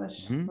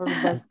 Garbage.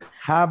 Mhm.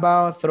 How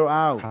about throw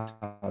out?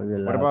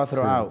 What about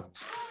throw out?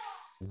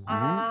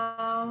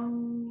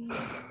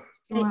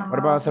 What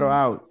about throw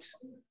out?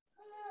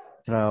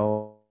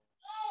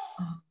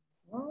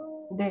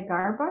 The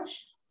garbage.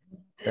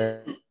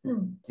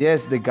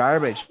 Yes, the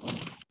garbage.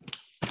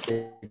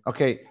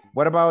 Okay,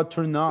 what about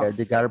turn off?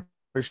 The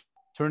garbage.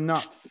 Turn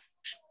off.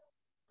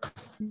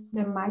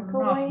 The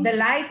microwave. The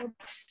light.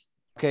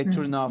 Okay,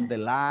 turn off the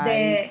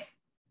light,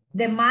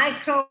 The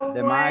microwave.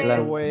 the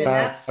microwave, The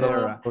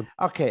etc. laptop.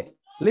 Okay,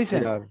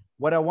 listen,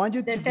 what I want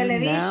you to The do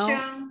now,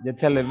 television. the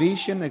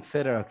television,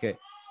 etc. Okay,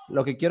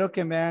 lo que quiero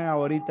que me hagan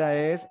ahorita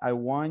es, I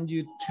want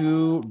you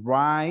to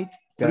write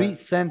 3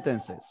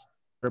 sentences.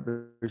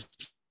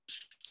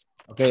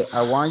 Okay,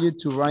 I want you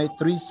to write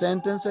 3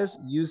 sentences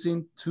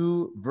using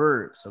 2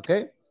 verbs,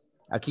 okay?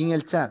 Aquí en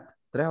el chat,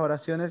 3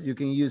 oraciones, you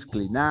can use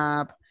clean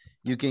up,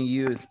 you can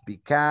use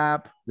pick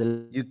up,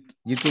 you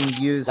can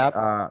use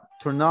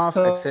turn off,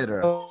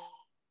 etc.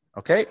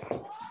 Okay?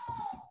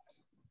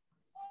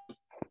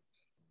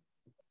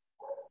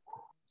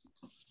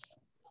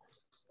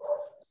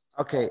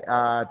 Okay,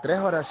 3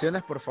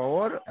 oraciones, por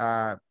favor.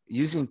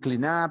 Using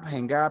clean up,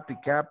 hang up,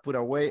 pick up, put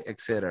away,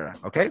 etc.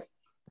 Okay?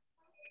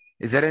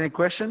 Is there any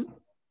question?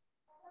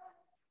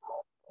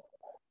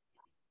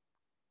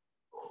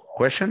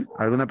 Question?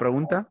 ¿Alguna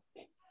pregunta?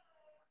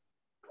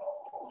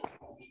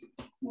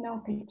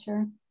 No,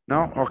 teacher.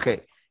 No, ok.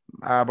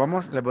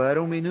 Vamos, les voy a dar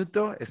un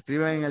minuto.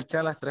 Escriban en el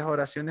chat las 3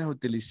 oraciones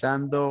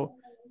utilizando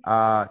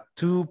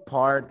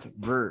 2-part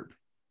verb.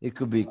 It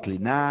could be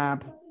clean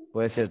up,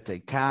 puede ser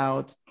take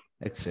out,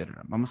 etc.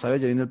 Vamos a ver,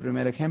 ya viene el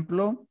primer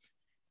ejemplo.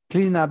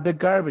 Clean up the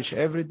garbage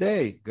every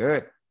day.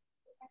 Good.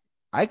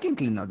 I can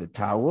clean up the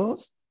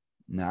towels.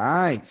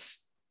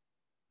 Nice.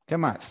 ¿Qué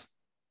más?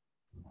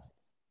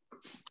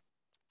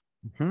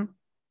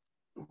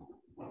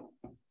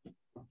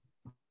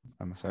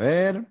 Vamos a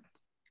ver.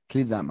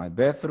 Clean up my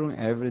bathroom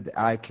every day.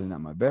 I clean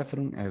up my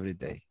bathroom every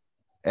day.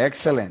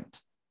 Excellent.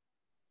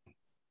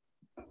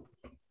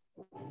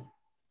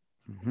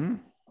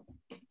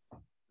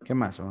 ¿Qué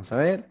más? Vamos a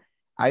ver.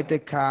 I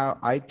take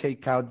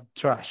out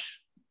trash.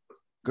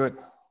 Good.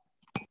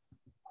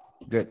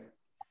 Good.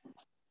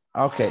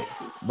 Ok.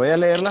 Voy a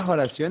leer las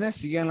oraciones.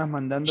 Síganlas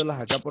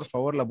mandándolas acá, por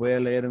favor. Las voy a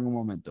leer en un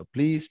momento.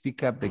 Please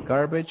pick up the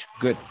garbage.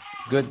 Good.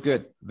 Good,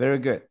 good. Very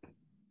good.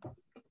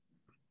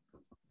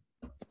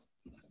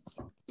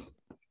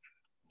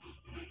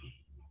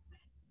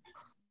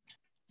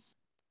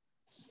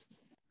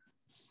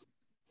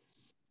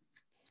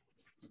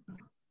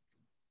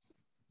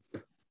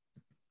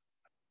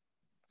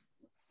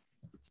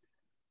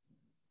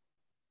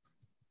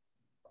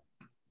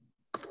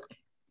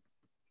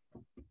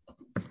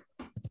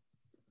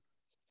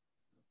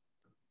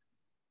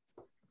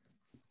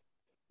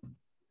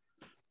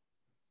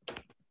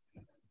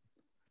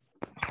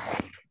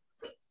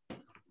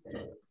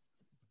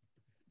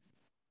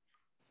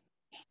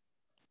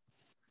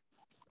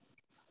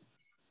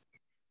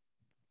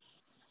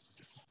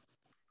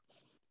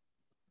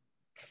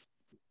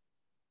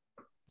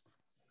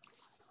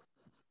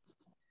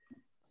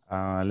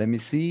 Let me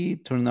see.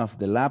 Turn off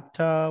the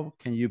laptop.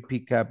 Can you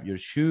pick up your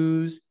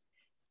shoes?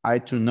 I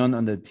turn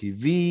on the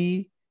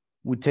TV.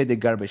 We take the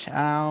garbage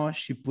out.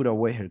 She put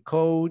away her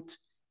coat.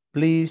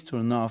 Please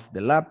turn off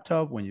the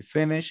laptop when you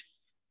finish.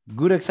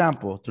 Good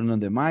example. Turn on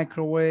the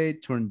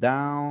microwave. Turn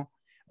down.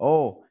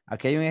 Oh,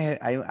 aquí hay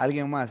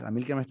alguien más.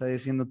 Amilcar me está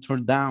diciendo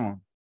turn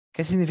down.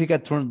 ¿Qué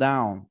significa turn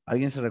down?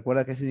 ¿Alguien se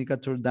recuerda qué significa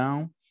turn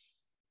down?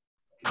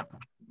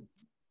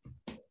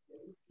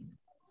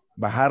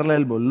 Bajarle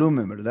el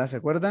volumen, ¿verdad? ¿Se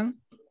acuerdan?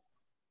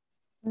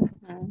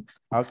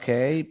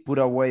 Okay, put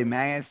away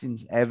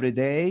magazines every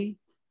day.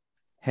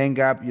 Hang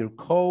up your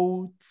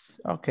coats.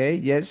 Okay,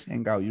 yes,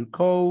 hang out your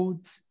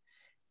coats,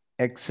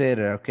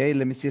 etc. Okay,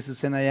 let me see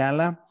Susana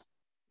Ayala.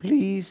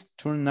 Please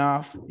turn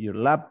off your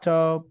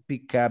laptop,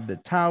 pick up the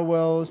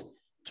towels,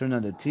 turn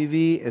on the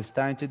TV. It's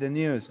time to the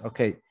news.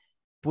 Okay,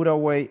 put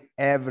away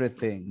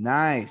everything.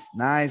 Nice,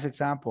 nice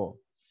example.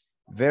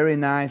 Very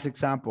nice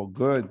example.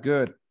 Good,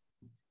 good.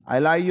 I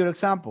like your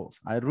examples.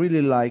 I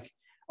really like,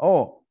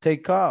 oh,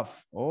 take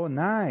off. Oh,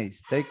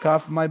 nice. Take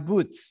off my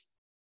boots.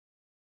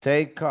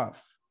 Take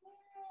off.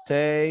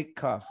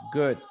 Take off.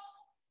 Good.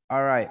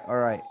 All right, all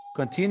right.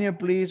 Continue,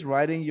 please,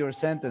 writing your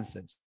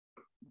sentences.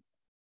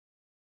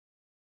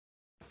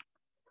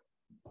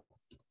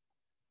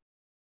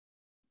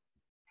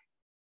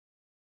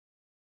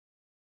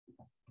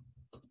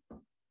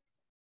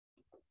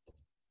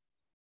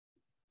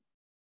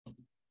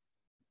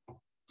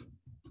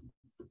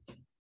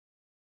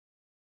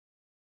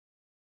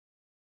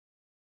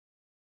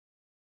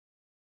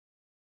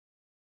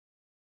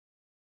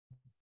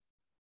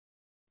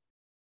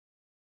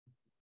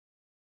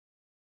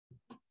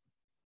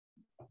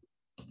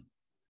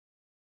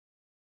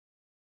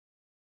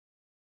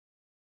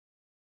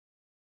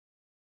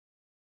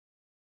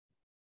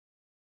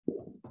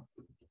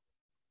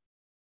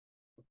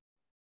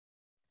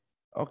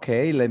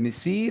 Okay, let me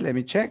see. Let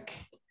me check.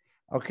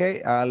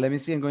 Okay, let me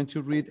see. I'm going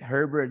to read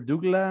Herbert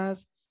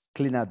Douglas.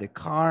 Clean out the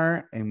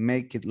car and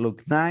make it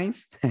look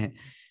nice.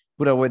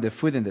 Put away the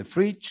food in the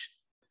fridge.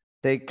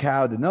 Take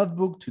out the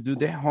notebook to do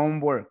the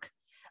homework.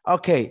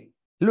 Okay,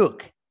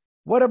 look.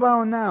 What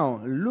about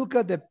now? Look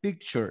at the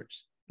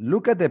pictures.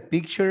 Look at the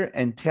picture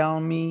and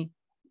tell me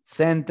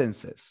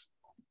sentences.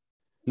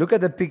 Look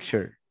at the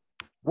picture.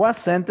 What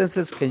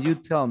sentences can you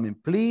tell me?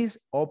 Please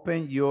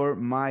open your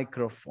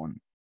microphone.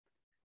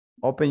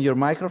 Open your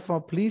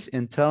microphone, please,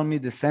 and tell me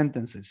the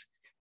sentences.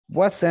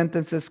 What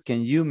sentences can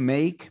you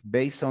make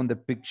based on the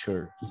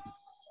picture?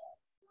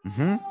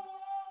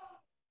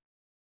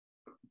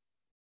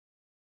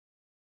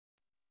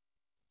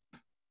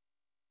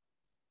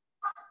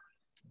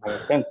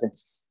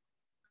 Sentences.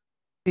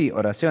 Sí,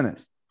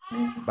 oraciones.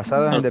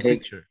 Basadas en the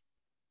picture.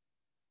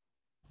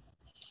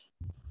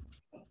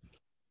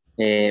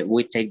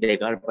 We take the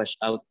garbage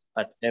out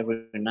at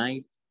every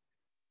night.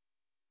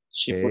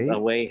 She put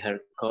away her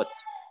coat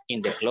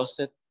in the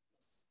closet.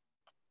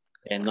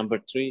 And number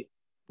 3,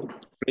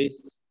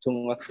 please turn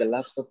off the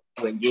laptop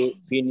when you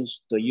finish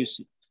to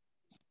use it.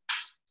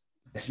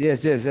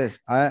 Yes.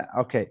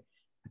 Okay.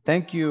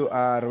 Thank you,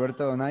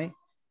 Roberto Donay.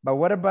 But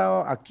what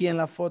about aquí en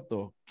la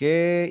foto?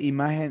 ¿Qué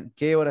imagen,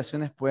 qué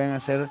oraciones pueden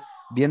hacer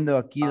viendo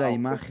aquí la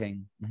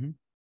imagen?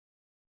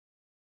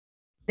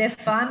 The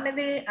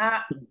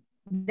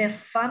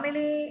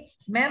family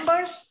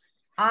members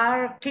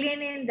are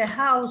cleaning the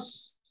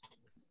house.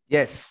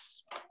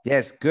 Yes,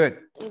 good.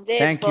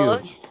 Thank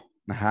you.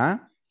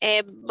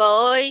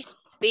 Boys,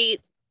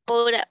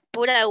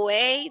 put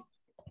away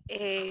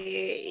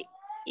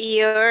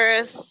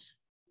your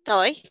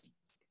toy.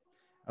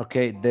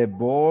 Okay, the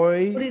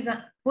boy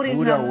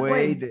put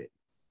away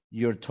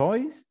your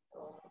toys.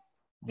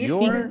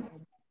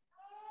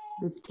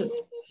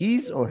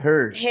 His or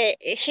her? His.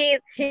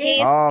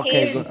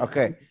 Okay, good.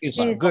 Okay,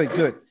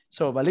 good.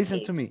 So, but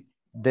listen to me.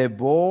 The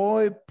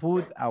boy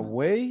put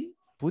away.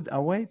 Puts.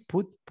 Away.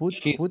 Okay.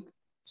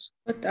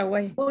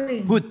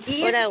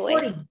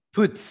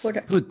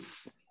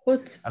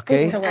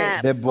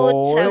 The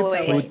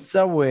boy puts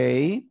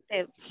away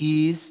The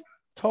his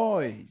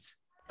toys.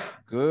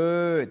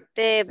 Good.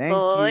 The Thank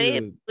boy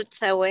you.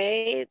 puts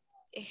away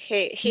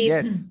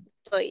his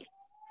toy.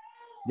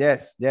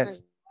 Yes.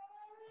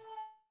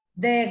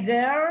 The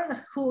girl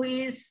who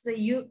is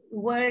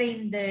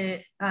wearing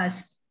the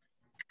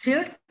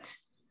skirt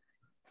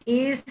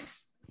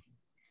is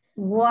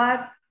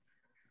water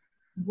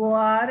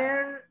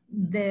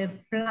the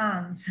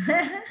plants.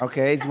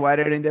 Okay, it's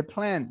watering the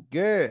plant.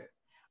 Good.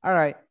 All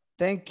right.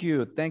 Thank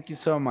you. Thank you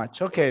so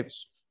much. Okay.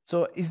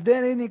 So is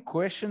there any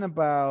question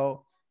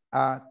about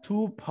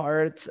two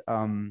parts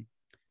of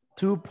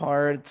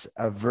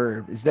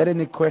verb? Is there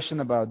any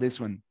question about this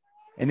one?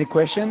 Any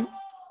question?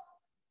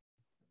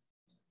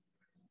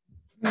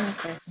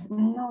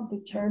 No,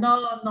 teacher.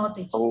 No,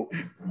 teacher. Oh.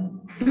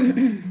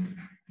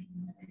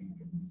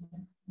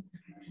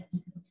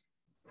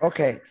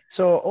 Okay,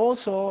 so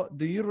also,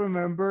 do you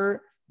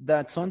remember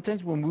that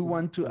sometimes when we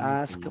want to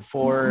ask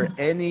for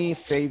any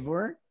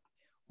favor,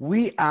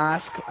 we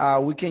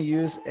can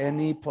use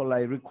any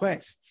polite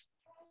requests.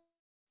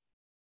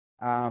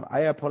 I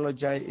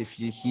apologize if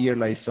you hear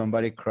like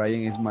somebody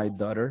crying. It's my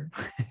daughter.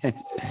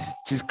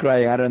 She's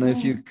crying. I don't know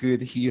if you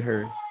could hear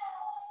her.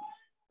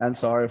 I'm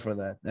sorry for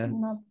that.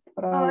 No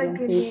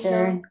problem,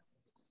 teacher.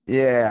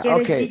 Yeah,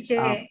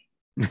 okay.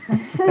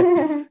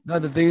 No,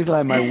 the thing is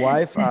like my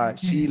wife,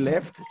 she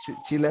left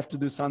to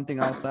do something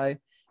outside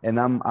and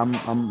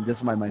I'm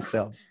just by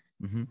myself.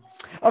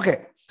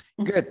 Okay,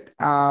 good.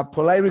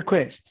 Polite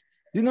request.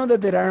 You know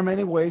that there are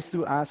many ways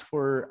to ask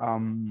for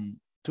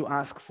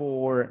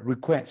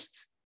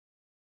requests.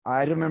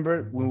 I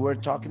remember when we were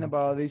talking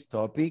about this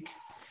topic.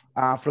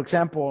 For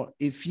example,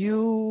 if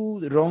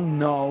you don't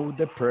know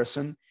the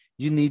person,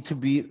 you need to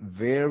be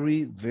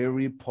very,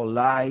 very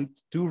polite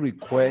to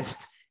request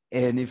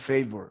any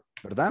favor,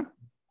 ¿verdad?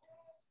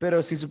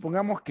 Pero si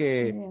supongamos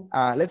que, Yes.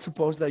 let's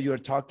suppose that you're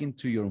talking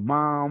to your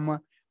mom,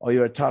 or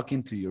you're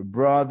talking to your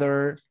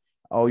brother,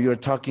 or you're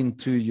talking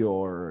to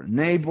your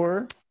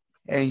neighbor,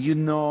 and you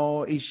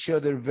know each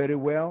other very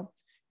well,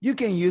 you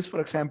can use, for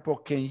example,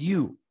 can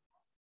you.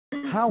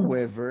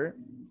 However,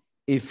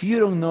 if you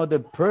don't know the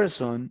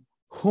person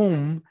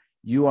whom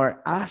you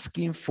are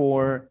asking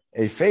for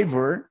a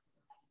favor,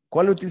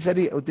 ¿cuál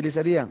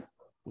utilizarían?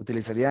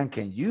 ¿Utilizarían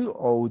can you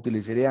o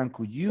utilizarían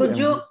could you?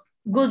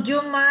 Would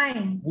you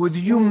mind? Would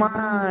you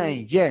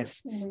mind?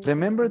 Yes.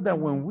 Remember that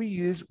when we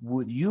use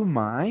would you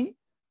mind,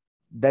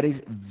 that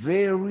is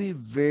very,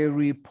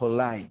 very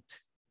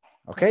polite.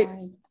 Okay?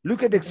 Right.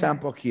 Look at the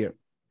example here.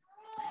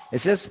 It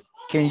says,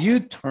 can you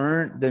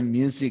turn the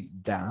music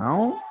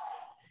down?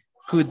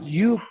 Could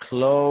you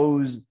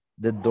close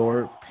the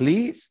door,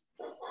 please?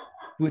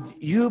 Would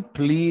you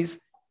please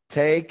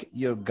take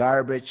your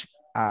garbage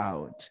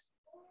out?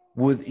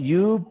 Would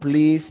you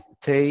please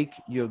take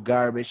your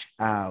garbage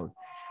out?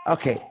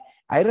 Okay,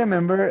 I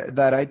remember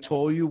that I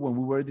told you when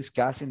we were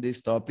discussing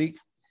this topic,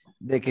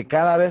 de que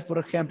cada vez, por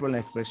ejemplo, en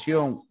la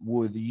expresión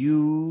would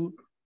you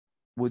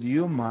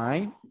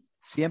mind,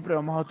 siempre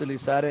vamos a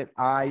utilizar el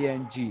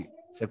ing.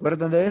 ¿Se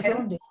acuerdan de eso?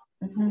 Gerundio.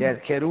 El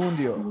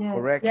gerundio, Yes.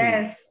 correctly.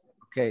 Yes.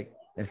 Okay,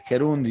 el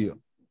gerundio.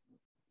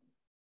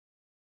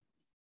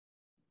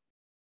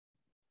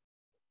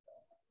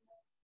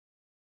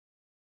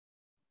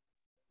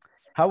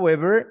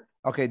 However,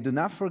 okay, do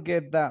not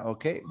forget that,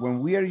 okay, when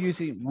we are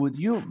using would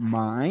you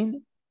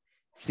mind,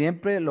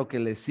 siempre lo que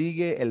le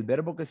sigue, el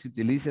verbo que se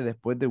utilice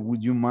después de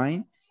would you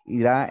mind,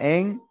 irá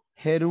en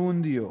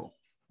gerundio,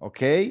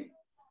 okay?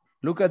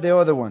 Look at the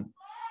other one.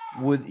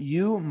 Would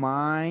you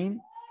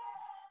mind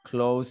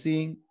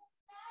closing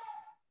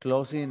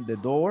the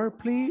door,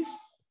 please?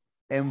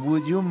 And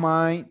would you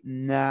mind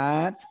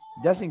not,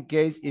 just in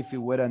case if it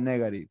were a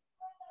negative,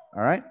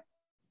 all right?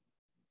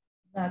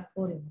 Not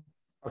putting.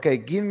 Okay,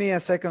 give me a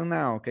second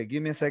now. Okay,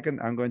 give me a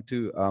second. I'm going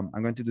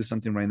to do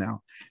something right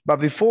now. But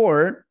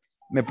before,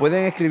 me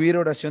pueden escribir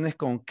oraciones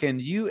con can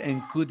you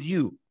and could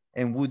you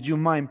and would you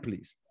mind,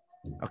 please?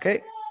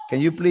 Okay, can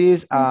you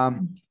please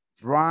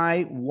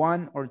write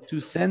 1 or 2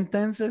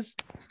 sentences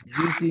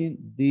using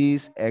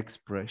these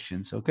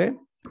expressions? Okay.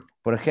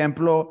 Por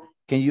ejemplo,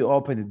 can you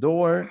open the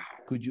door?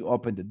 Could you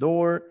open the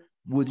door?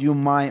 Would you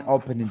mind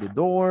opening the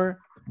door?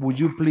 Would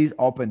you please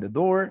open the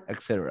door,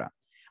 etc.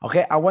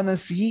 Okay, I want to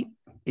see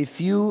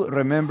if you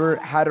remember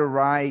how to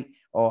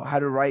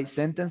write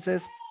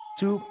sentences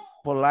to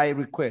polite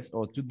requests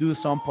or to do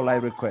some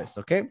polite requests,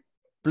 okay?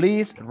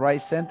 Please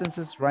write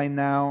sentences right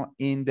now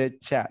in the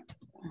chat.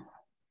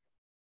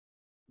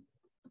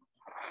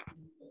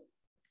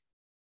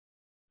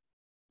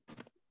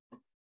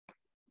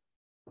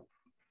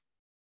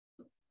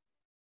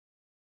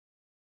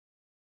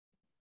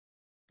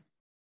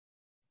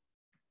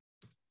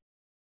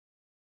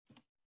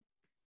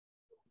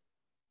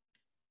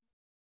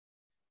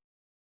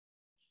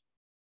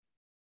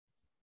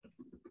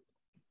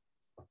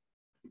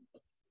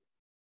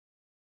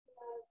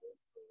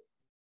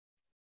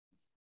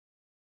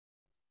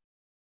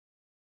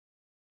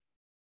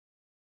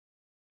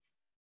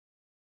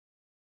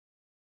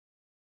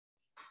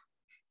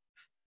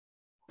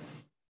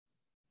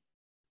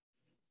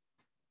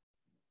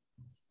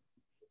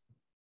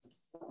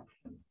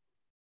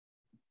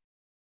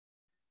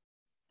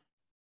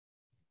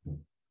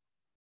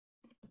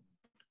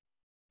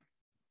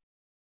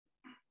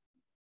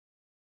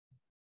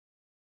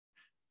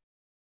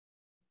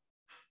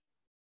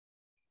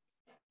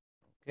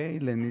 Okay,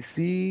 let me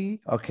see.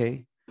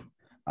 Okay.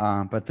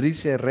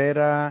 Patricia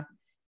Herrera,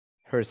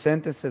 her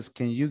sentences,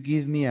 can you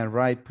give me a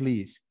right,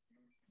 please?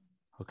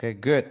 Okay,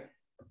 good.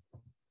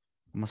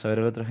 Vamos a ver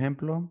el otro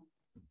ejemplo.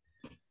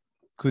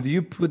 Could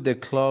you put the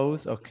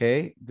clothes?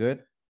 Okay,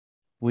 good.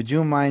 Would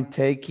you mind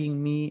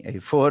taking me a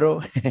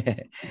photo?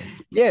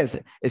 Yes,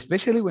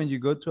 especially when you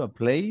go to a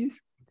place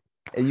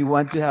and you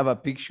want to have a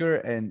picture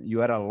and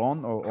you are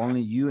alone or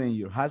only you and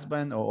your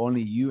husband or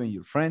only you and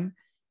your friend.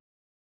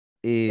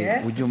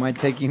 Yes. Would you mind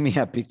taking me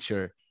a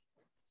picture?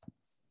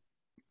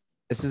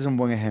 Ese es un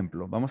buen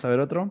ejemplo. Vamos a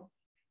ver otro.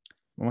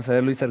 Vamos a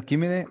ver Luis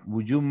Arquímede.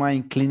 Would you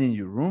mind cleaning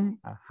your room?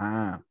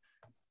 Ajá.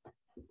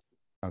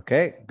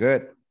 Okay,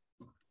 good.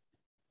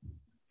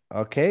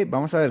 Okay,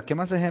 vamos a ver. ¿Qué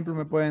más ejemplos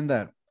me pueden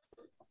dar?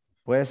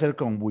 Puede ser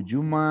con would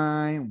you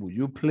mind, would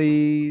you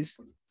please.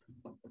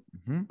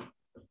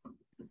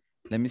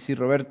 Let me see,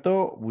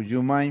 Roberto. Would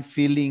you mind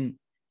filling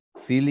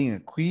a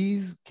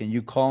quiz? Can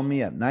you call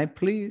me at night,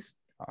 please?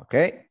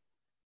 Okay.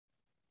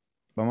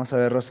 Vamos a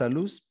ver, Rosa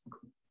Luz.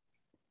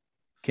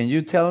 Can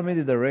you tell me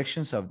the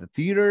directions of the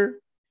theater?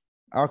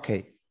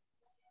 Okay.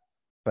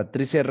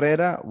 Patricia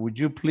Herrera, would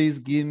you please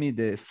give me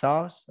the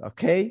sauce?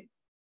 Okay.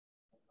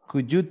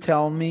 Could you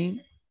tell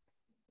me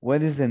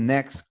what is the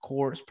next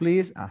course,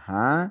 please?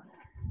 Ajá.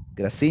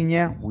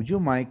 Graciña, would you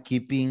mind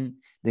keeping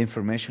the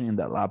information in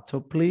the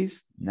laptop,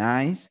 please?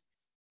 Nice.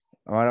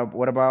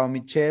 What about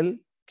Michelle?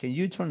 Can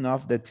you turn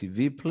off the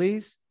TV,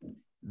 please?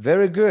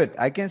 Very good.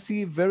 I can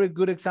see very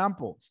good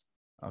examples.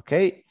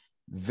 Okay.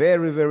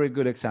 Very, very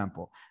good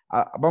example.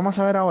 Vamos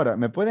a ver ahora.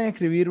 ¿Me pueden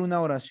escribir una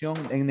oración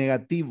en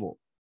negativo?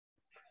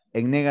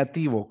 En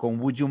negativo, con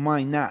would you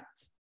mind not.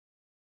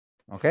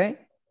 ¿Ok?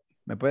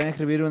 ¿Me pueden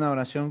escribir una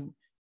oración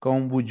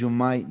con would you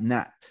mind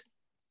not?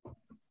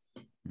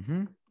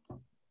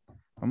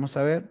 Vamos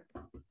a ver.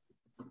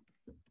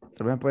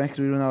 Tal vez me pueden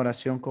escribir una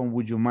oración con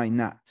would you mind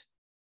not.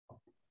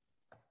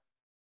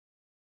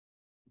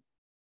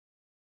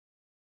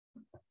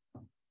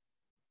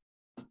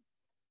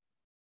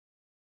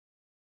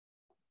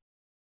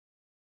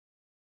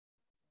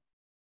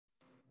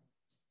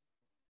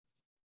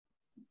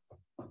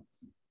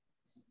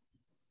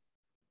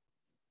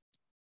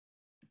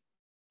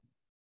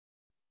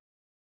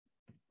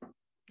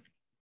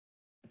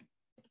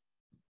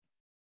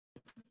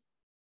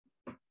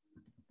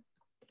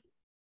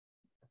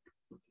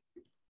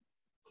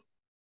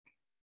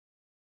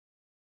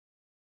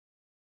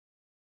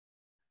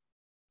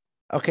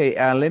 Okay,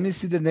 let me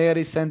see the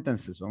negative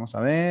sentences. Vamos a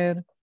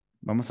ver.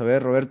 Vamos a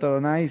ver. Roberto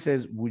Donay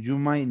says, would you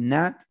mind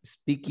not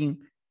speaking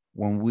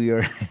when we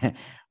are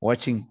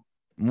watching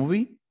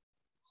movie?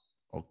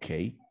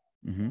 Okay.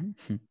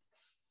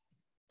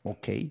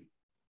 Okay.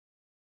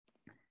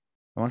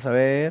 Vamos a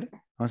ver.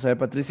 Vamos a ver,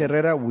 Patricia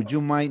Herrera. Would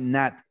you mind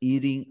not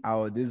eating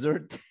our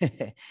dessert?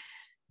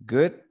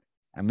 Good.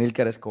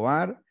 Amilcar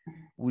Escobar.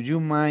 Would you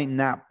mind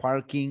not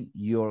parking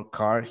your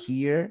car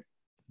here?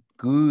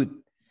 Good.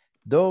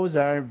 Those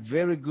are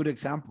very good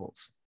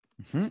examples.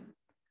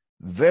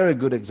 Very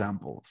good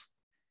examples.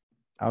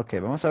 Ok,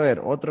 vamos a ver.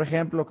 Otro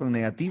ejemplo con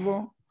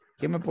negativo.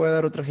 ¿Quién me puede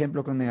dar otro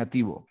ejemplo con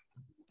negativo?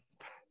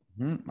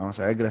 Vamos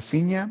a ver,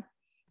 Graciña.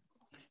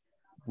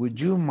 Would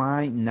you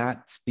mind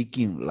not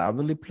speaking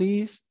loudly,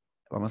 please?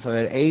 Vamos a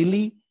ver,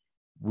 Ailey.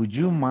 Would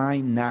you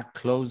mind not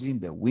closing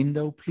the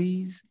window,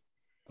 please?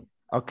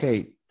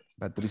 Okay,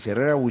 Patricia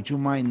Herrera, would you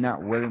mind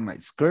not wearing my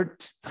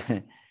skirt?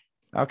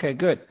 Okay,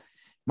 good.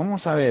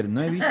 Vamos a ver,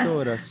 no he visto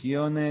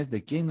oraciones.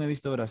 ¿De quién no he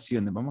visto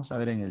oraciones? Vamos a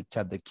ver en el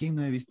chat. ¿De quién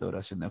no he visto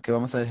oraciones? Ok,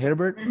 vamos a ver,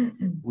 Herbert.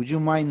 Would you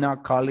mind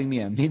not calling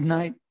me at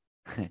midnight?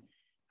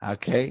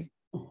 Ok.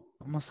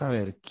 Vamos a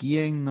ver,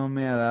 ¿quién no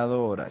me ha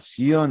dado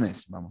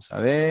oraciones? Vamos a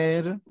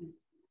ver.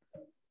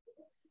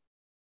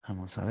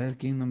 Vamos a ver,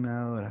 ¿quién no me ha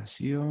dado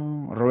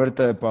oración?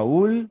 Roberta de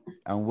Paul.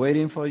 I'm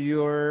waiting for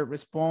your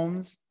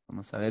response.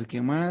 Vamos a ver,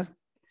 ¿quién más?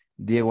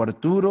 Diego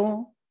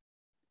Arturo.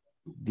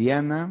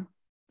 Diana.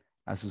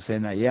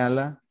 Azucena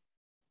Ayala.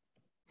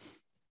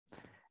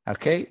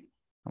 Ok.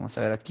 Vamos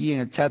a ver aquí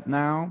en el chat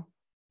now.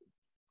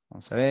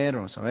 Vamos a ver,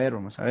 vamos a ver,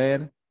 vamos a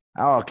ver.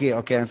 Ah, ok,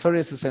 ok. I'm sorry,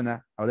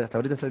 Azucena. Hasta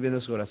ahorita estoy viendo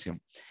su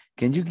oración.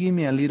 Can you give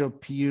me a little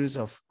piece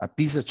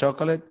of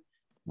chocolate?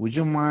 Would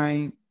you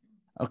mind?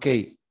 Ok.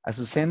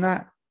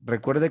 Azucena,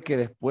 recuerde que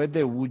después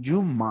de would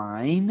you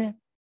mind,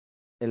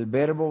 el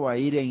verbo va a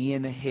ir en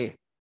ing.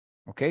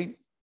 Ok.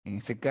 En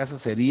este caso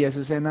sería,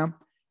 Azucena,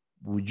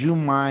 would you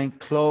mind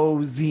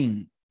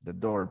closing the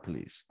door,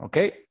 please?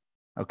 Okay.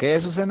 Okay,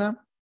 Azucena.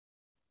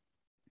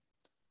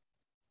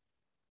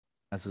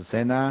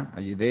 Azucena,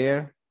 are you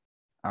there?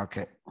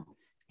 Okay.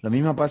 Lo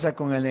mismo pasa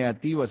con el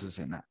negativo,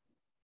 Azucena.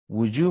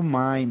 Would you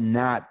mind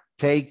not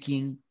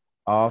taking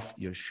off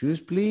your shoes,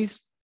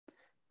 please?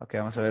 Okay,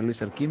 vamos a ver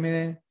Luis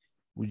Arquímedes.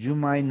 Would you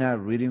mind not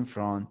reading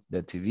from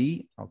the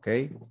TV?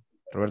 Okay.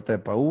 Roberta de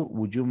Paul,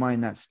 would you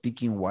mind not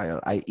speaking while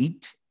I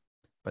eat?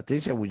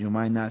 Patricia, would you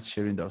mind not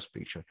sharing those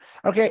pictures?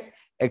 Okay.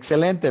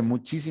 Excelente,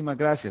 muchísimas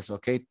gracias.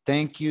 Okay,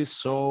 thank you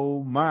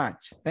so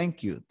much.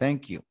 Thank you,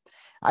 thank you.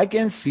 I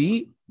can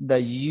see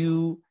that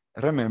you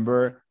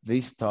remember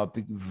this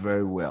topic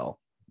very well.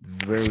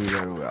 Very,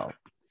 very well.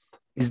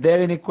 Is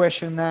there any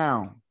question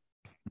now?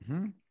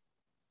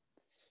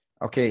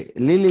 Okay,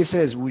 Lily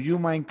says, would you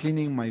mind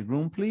cleaning my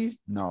room, please?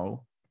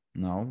 No,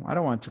 no, I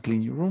don't want to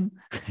clean your room.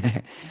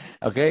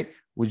 Okay,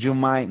 would you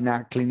mind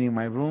not cleaning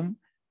my room?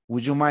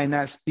 Would you mind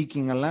not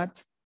speaking a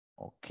lot?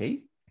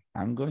 Okay.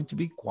 I'm going to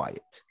be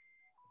quiet.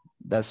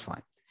 That's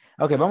fine.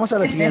 Okay, vamos a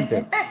la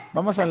siguiente.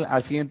 Vamos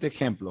al siguiente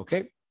ejemplo,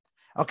 okay?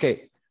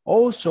 Okay,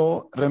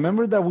 also,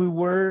 remember that we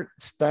were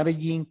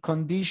studying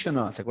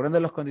conditional. ¿Se acuerdan de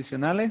los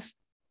condicionales?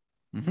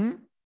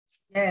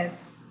 Yes.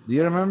 Do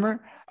you remember?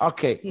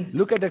 Okay,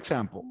 look at the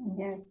example.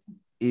 Yes.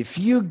 If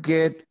you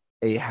get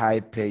a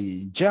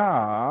high-paying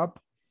job,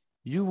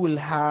 you will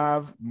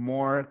have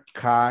more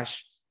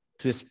cash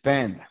to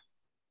spend.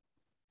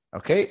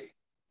 Okay?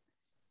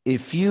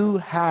 If you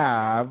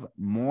have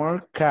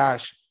more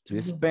cash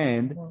to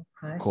spend,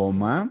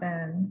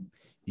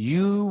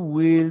 you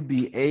will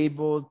be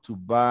able to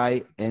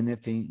buy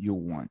anything you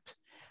want.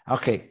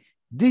 Okay,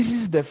 this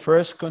is the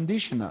first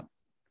conditional.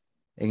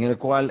 En el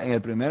cual, en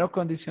el primero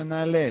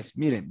condicional es,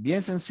 miren,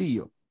 bien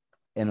sencillo.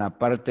 En la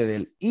parte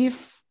del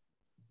if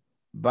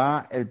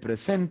va el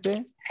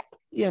presente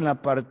y en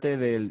la parte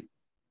del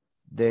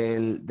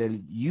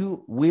del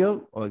you,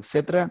 will o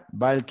etcétera,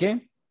 va el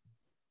qué?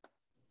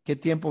 ¿Qué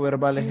tiempo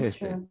verbal es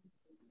este?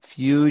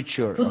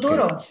 Future.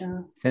 Futuro.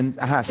 Okay.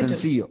 Ajá,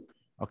 sencillo.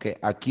 Ok,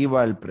 aquí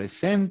va el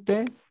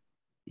presente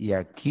y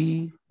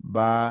aquí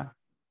va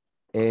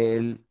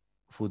el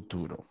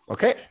futuro.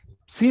 Ok,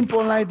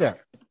 simple like that.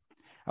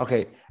 Ok,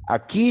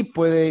 aquí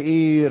puede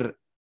ir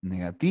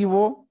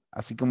negativo,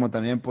 así como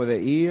también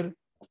puede ir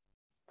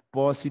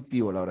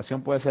positivo. La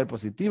oración puede ser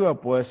positiva o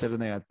puede ser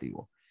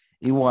negativo.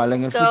 Igual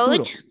en el futuro.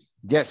 Coach,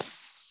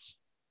 Yes.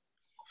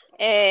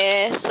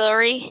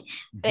 sorry,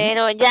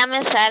 pero ya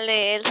me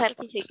sale el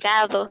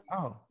certificado.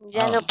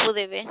 Ya lo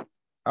pude ver.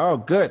 Oh,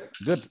 good,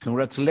 good.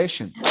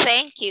 Congratulations.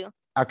 Thank you.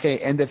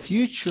 Okay, in the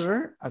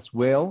future as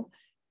well,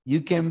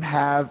 you can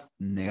have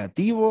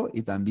negativo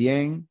y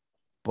también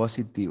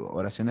positivo.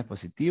 Oraciones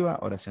positivas,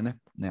 oraciones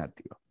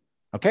negativas.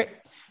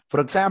 Okay, for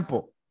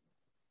example,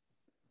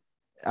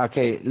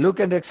 okay, look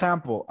at the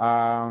example.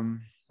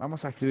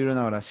 Vamos a escribir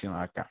una oración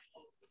acá.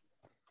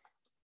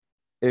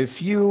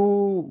 If you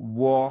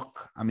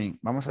walk,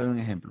 vamos a ver un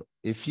ejemplo.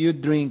 If you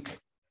drink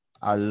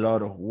a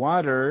lot of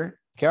water,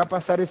 ¿qué va a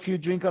pasar if you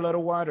drink a lot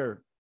of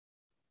water?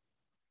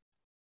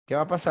 ¿Qué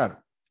va a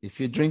pasar? If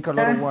you drink a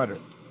lot of water,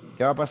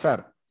 ¿qué va a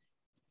pasar?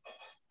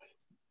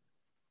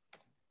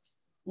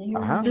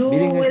 Ajá, You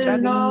miren el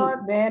chat.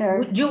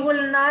 you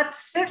will not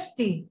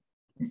thirsty.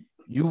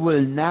 You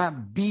will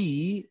not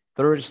be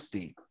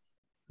thirsty.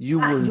 You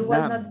will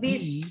not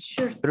be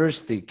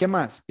thirsty. ¿Qué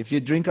más? If you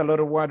drink a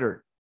lot of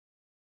water.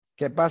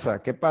 ¿Qué pasa?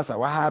 ¿Qué pasa?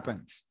 What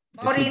happens?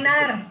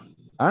 Orinar.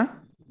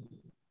 ¿Ah?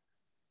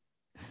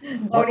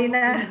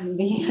 Orinar.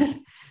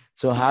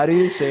 So how do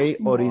you say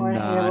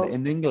orinar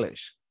in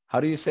English? How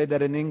do you say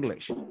that in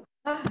English?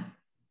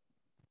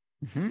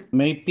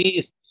 Make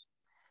peace.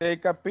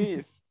 Take a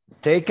piece.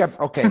 Take a,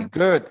 okay,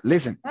 good.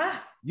 Listen,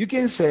 you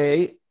can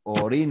say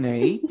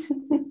urinate.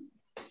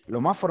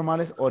 Lo más formal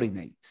es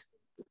urinate.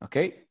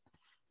 Okay.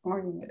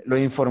 Lo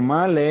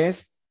informal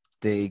es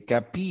take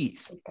a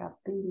piece.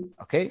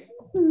 Okay.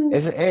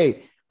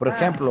 Hey, por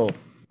ejemplo,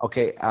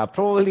 okay,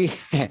 probably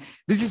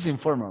this is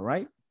informal,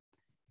 right?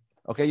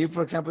 Okay, you,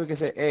 for example, you can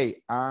say,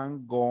 hey,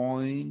 I'm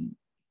going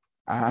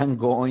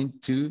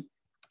to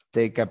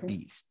take a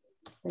piece.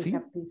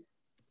 ¿Sí?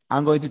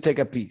 I'm going to take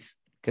a piece.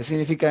 ¿Qué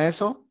significa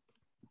eso?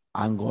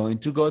 I'm going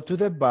to go to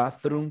the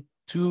bathroom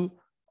to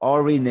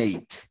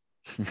urinate.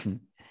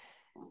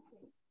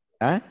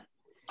 ¿Ah?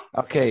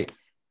 Okay.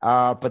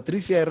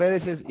 Patricia Herrera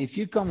says, if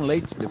you come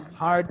late to the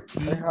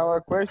party. I have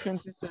a question,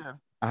 teacher.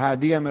 Ajá,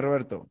 dígame,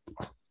 Roberto.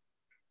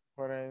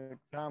 For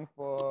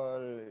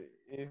example,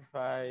 if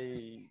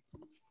I,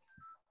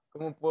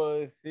 ¿cómo puedo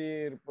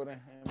decir, por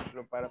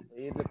ejemplo, para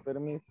pedirle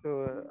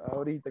permiso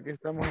ahorita que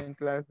estamos en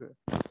clase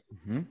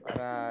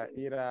para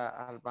ir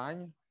al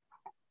baño?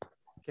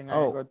 Can I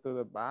go to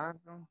the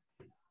bathroom?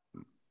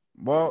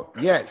 Well,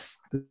 yes.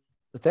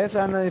 Ustedes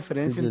saben la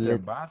diferencia entre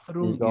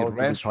bathroom y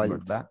restroom,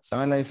 ¿verdad?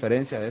 ¿Saben la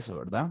diferencia de eso,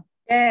 verdad?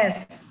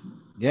 Yes.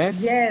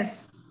 Yes.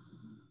 Yes.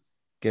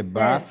 Que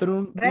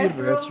bathroom y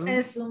restroom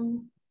es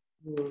un...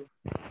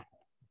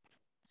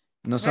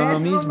 no son lo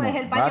mismo. Es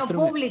el baño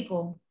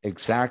público.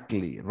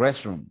 Exactly.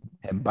 Restroom.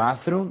 And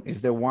bathroom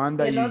is the one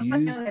that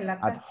you use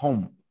at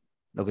home.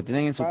 Lo que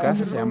tienen en su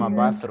casa se llama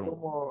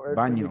bathroom.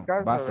 Baño.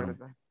 Bathroom.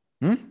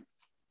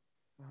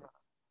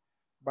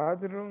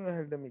 Bathroom es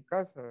el de mi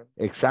casa.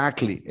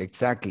 Exactly.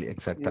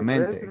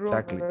 Exactamente.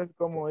 Exactly. Es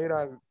como ir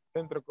al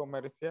centro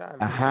comercial.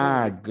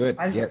 Ajá, good.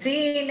 Al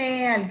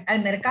cine,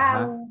 al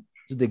mercado.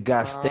 To the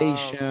gas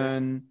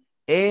station.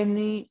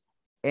 Okay.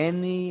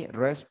 Any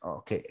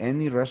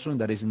restroom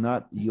that is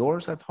not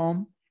yours at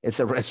home, it's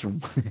a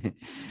restroom.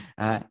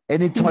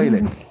 Any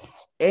toilet.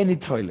 Any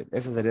toilet.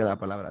 Esa sería la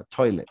palabra,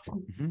 toilet.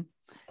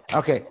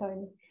 Okay.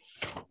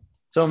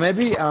 So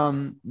maybe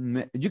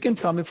you can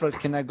tell me first,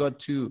 can I go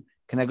to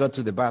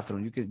the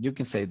bathroom? You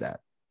can say that.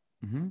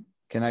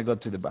 Can I go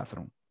to the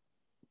bathroom?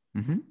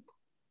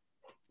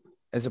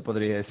 Eso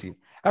podría decir.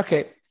 Ok.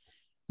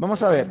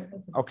 Vamos a ver.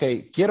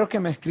 Ok. Quiero que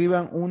me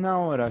escriban una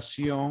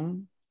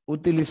oración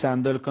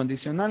utilizando el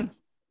condicional.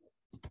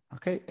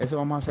 Ok. Eso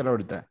vamos a hacer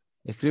ahorita.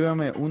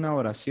 Escríbame una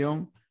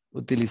oración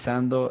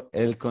utilizando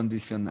el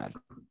condicional.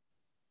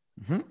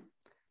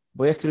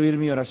 Voy a escribir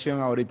mi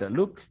oración ahorita.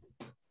 Look.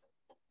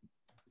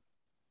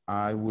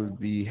 I will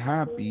be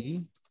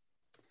happy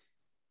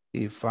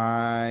if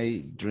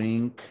I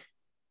drink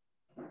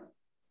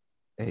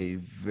a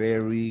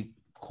very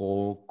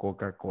cold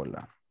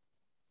Coca-Cola.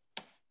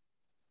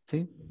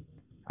 See?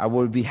 I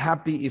will be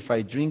happy if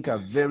I drink a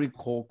very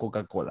cold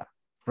Coca-Cola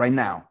right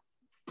now.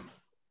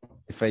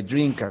 If I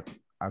drink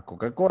a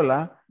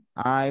Coca-Cola,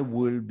 I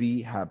will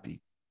be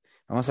happy.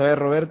 Vamos a ver,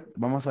 Robert.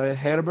 Vamos a ver,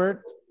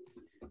 Herbert.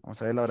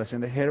 Vamos a ver la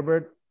oración de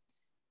Herbert.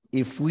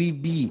 If we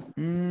be.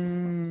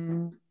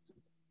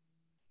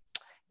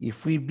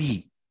 If we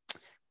be.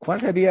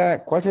 ¿Cuál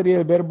sería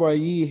el verbo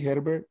allí,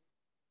 Herbert?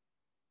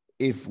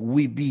 If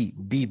we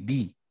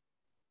be.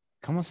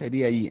 ¿Cómo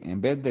sería allí? En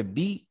vez de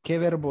be, ¿qué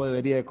verbo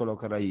debería de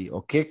colocar allí?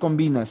 ¿O qué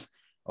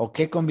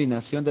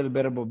combinación del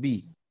verbo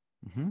be?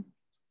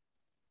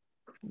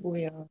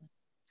 We are.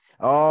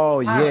 Oh,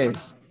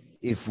 yes.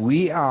 If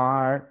we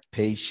are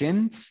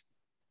patient,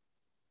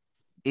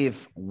 we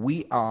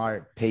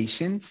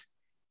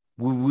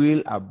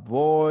will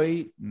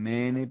avoid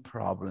many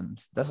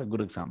problems. That's a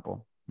good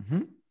example.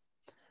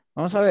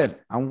 Vamos a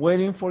ver. I'm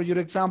waiting for your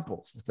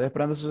examples. Estoy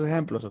esperando sus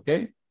ejemplos, ¿ok?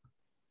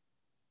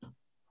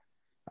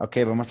 Ok,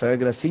 vamos a ver,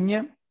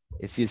 Graciña.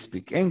 If you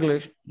speak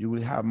English, you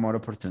will have more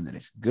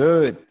opportunities.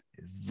 Good.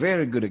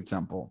 Very good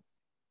example.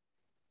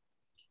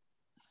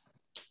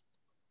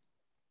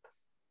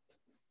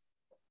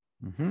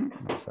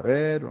 Vamos a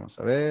ver, vamos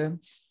a ver.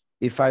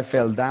 If I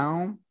fell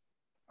down.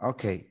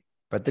 Okay.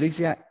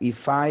 Patricia,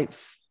 if I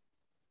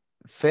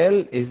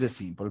fell is the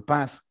simple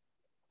past.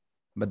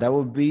 But that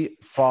would be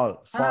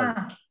fall.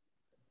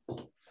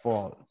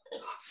 Fall.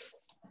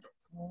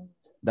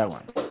 That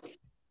one.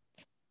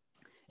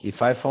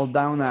 If I fall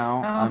down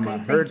now, I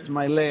might hurt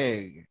my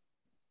leg.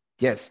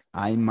 Yes,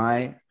 I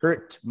might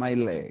hurt my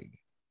leg.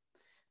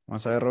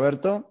 Vamos a ver,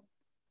 Roberto.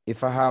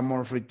 If I have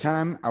more free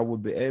time, I will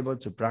be able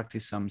to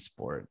practice some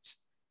sports.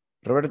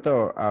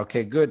 Roberto,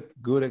 okay, good.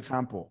 Good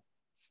example.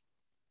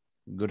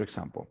 Good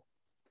example.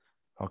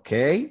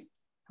 Okay.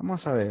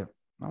 Vamos a ver.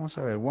 Vamos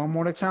a ver. One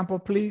more example,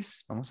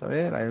 please. Vamos a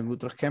ver. ¿Hay algún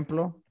otro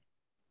ejemplo?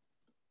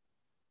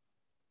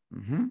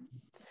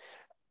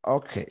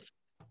 Okay.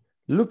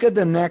 Look at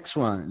the next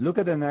one. Look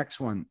at the next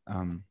one.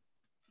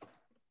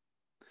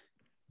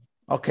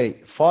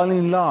 Okay. Fall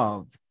in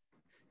love.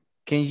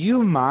 Can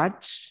you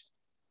match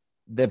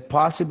the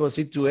possible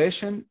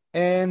situation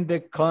and the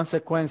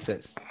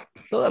consequences?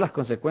 Todas las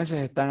consecuencias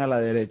están a la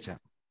derecha.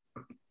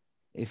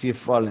 If you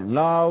fall in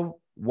love,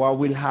 what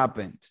will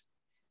happen?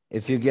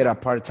 If you get a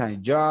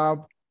part-time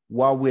job,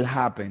 what will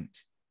happen?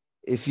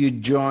 If you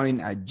join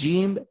a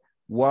gym,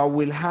 what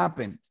will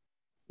happen?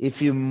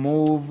 If you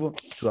move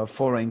to a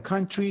foreign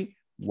country,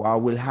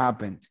 what will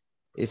happen?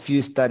 If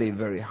you study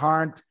very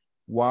hard,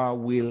 what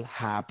will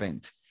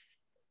happen?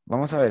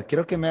 Vamos a ver,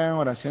 quiero que me hagan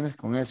oraciones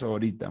con eso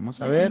ahorita.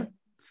 Vamos a ver.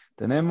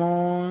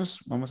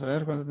 Vamos a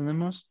ver cuánto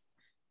tenemos.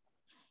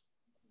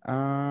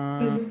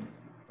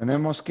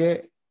 Tenemos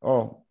que,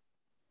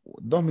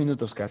 2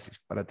 minutos casi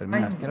para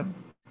terminar.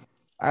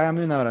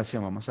 Hágame una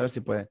oración, vamos a ver si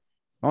puede.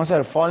 Vamos a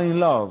ver, fall in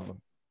love.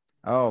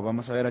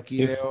 Vamos a ver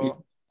aquí,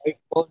 veo.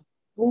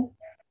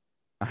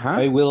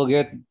 I will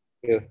get.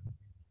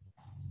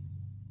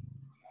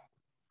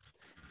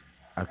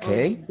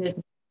 Okay.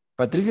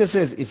 Patricia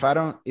says, if I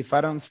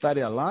don't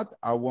study a lot,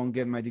 I won't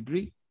get my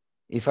degree.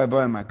 If I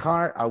buy my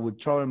car, I would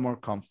travel more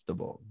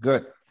comfortable.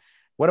 Good.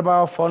 What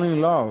about fall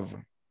in love?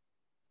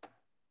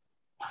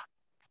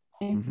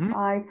 If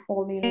I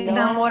fall in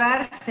love.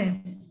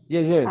 Enamorarse.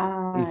 Yes.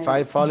 If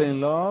I fall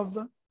in love.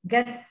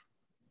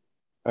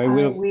 I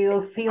will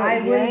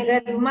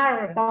get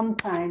married.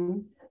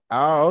 Sometimes.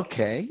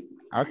 Okay.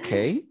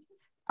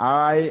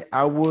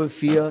 I will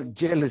feel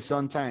jealous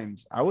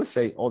sometimes. I would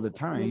say all the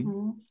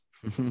time.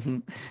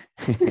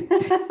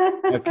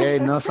 Okay,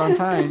 no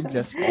sometimes,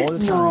 just all the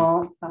time.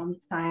 No,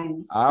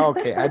 sometimes.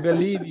 Okay, I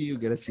believe you,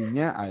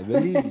 Graciña, I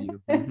believe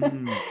you.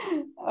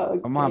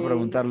 Okay. Vamos a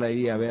preguntarle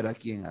ahí a ver a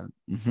quién.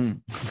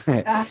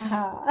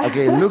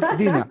 Okay, look,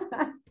 Dina.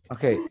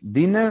 Okay,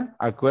 Dina,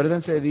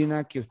 acuérdense,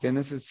 Dina, que usted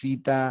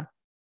necesita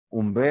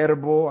un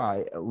verbo,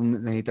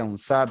 necesita un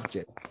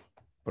subject.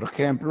 Por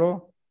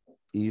ejemplo,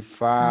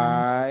 if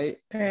I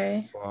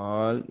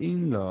fall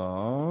in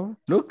love,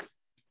 look.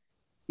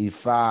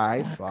 If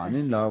I fall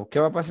in love. ¿Qué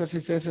va a pasar si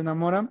ustedes se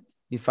enamoran?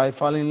 If I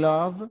fall in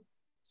love,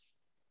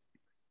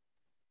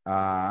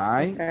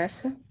 I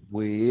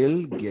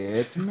will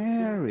get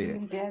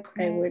married.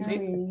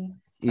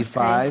 If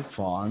I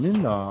fall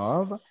in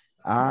love,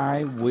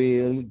 I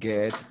will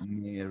get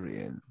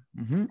married.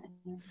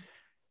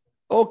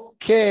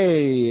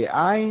 Okay,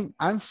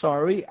 I'm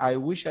sorry. I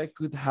wish I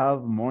could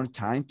have more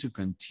time to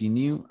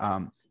continue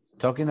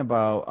talking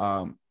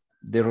about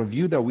the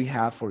review that we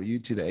have for you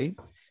today.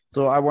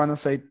 So I want to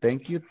say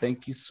thank you.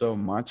 Thank you so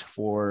much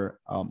for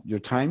your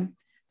time.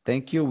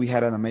 Thank you. We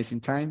had an amazing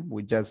time.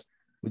 We just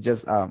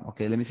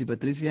okay, let me see,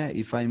 Patricia.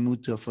 If I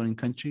move to a foreign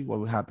country, what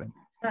will happen?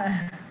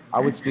 I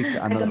would speak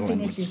another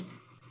language.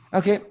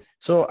 Okay,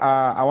 so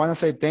I want to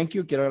say thank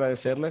you. Quiero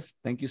agradecerles.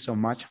 Thank you so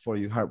much for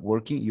your hard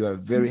working. You are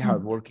very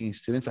hardworking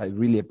students. I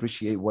really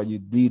appreciate what you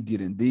did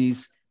during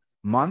this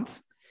month.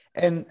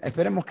 And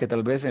esperemos que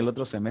tal vez el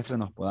otro semestre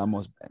nos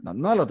podamos,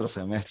 no el otro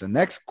semestre,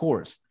 next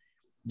course.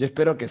 Yo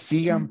espero que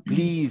sigan.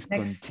 Please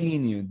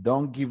continue.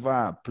 Don't give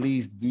up.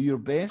 Please do your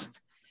best.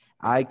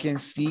 I can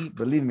see,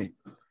 believe me,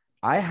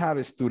 I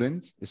have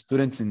students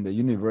in the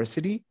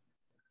university,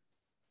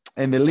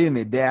 and believe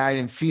me, they are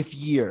in 5th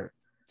year,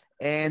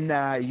 and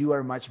you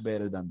are much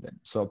better than them.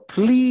 So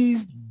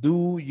please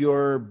do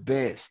your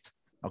best,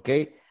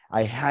 okay?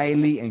 I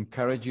highly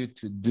encourage you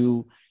to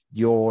do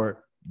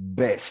your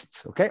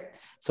best, okay?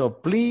 So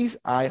please,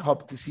 I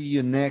hope to see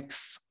you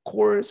next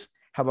course.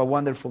 Have a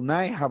wonderful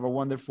night. Have a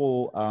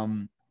wonderful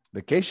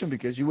vacation,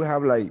 because you will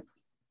have like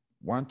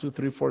 1, 2,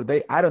 3, 4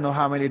 days. I don't know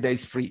how many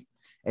days free.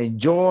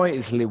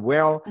 Enjoy, sleep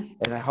well,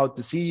 and I hope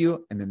to see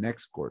you in the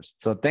next course.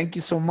 So thank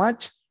you so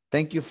much.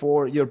 Thank you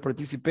for your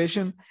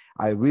participation.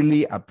 I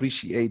really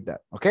appreciate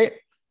that. Okay.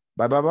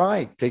 Bye, bye,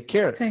 bye. Take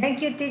care.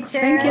 Thank you, teacher.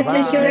 Thank you, Thank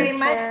you teacher. very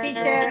much,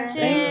 teacher.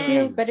 Thank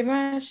you very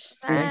much.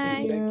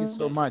 Thank you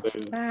so much.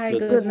 Bye. Good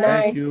Good Thank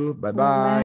night. you. Bye, Bye-bye. bye.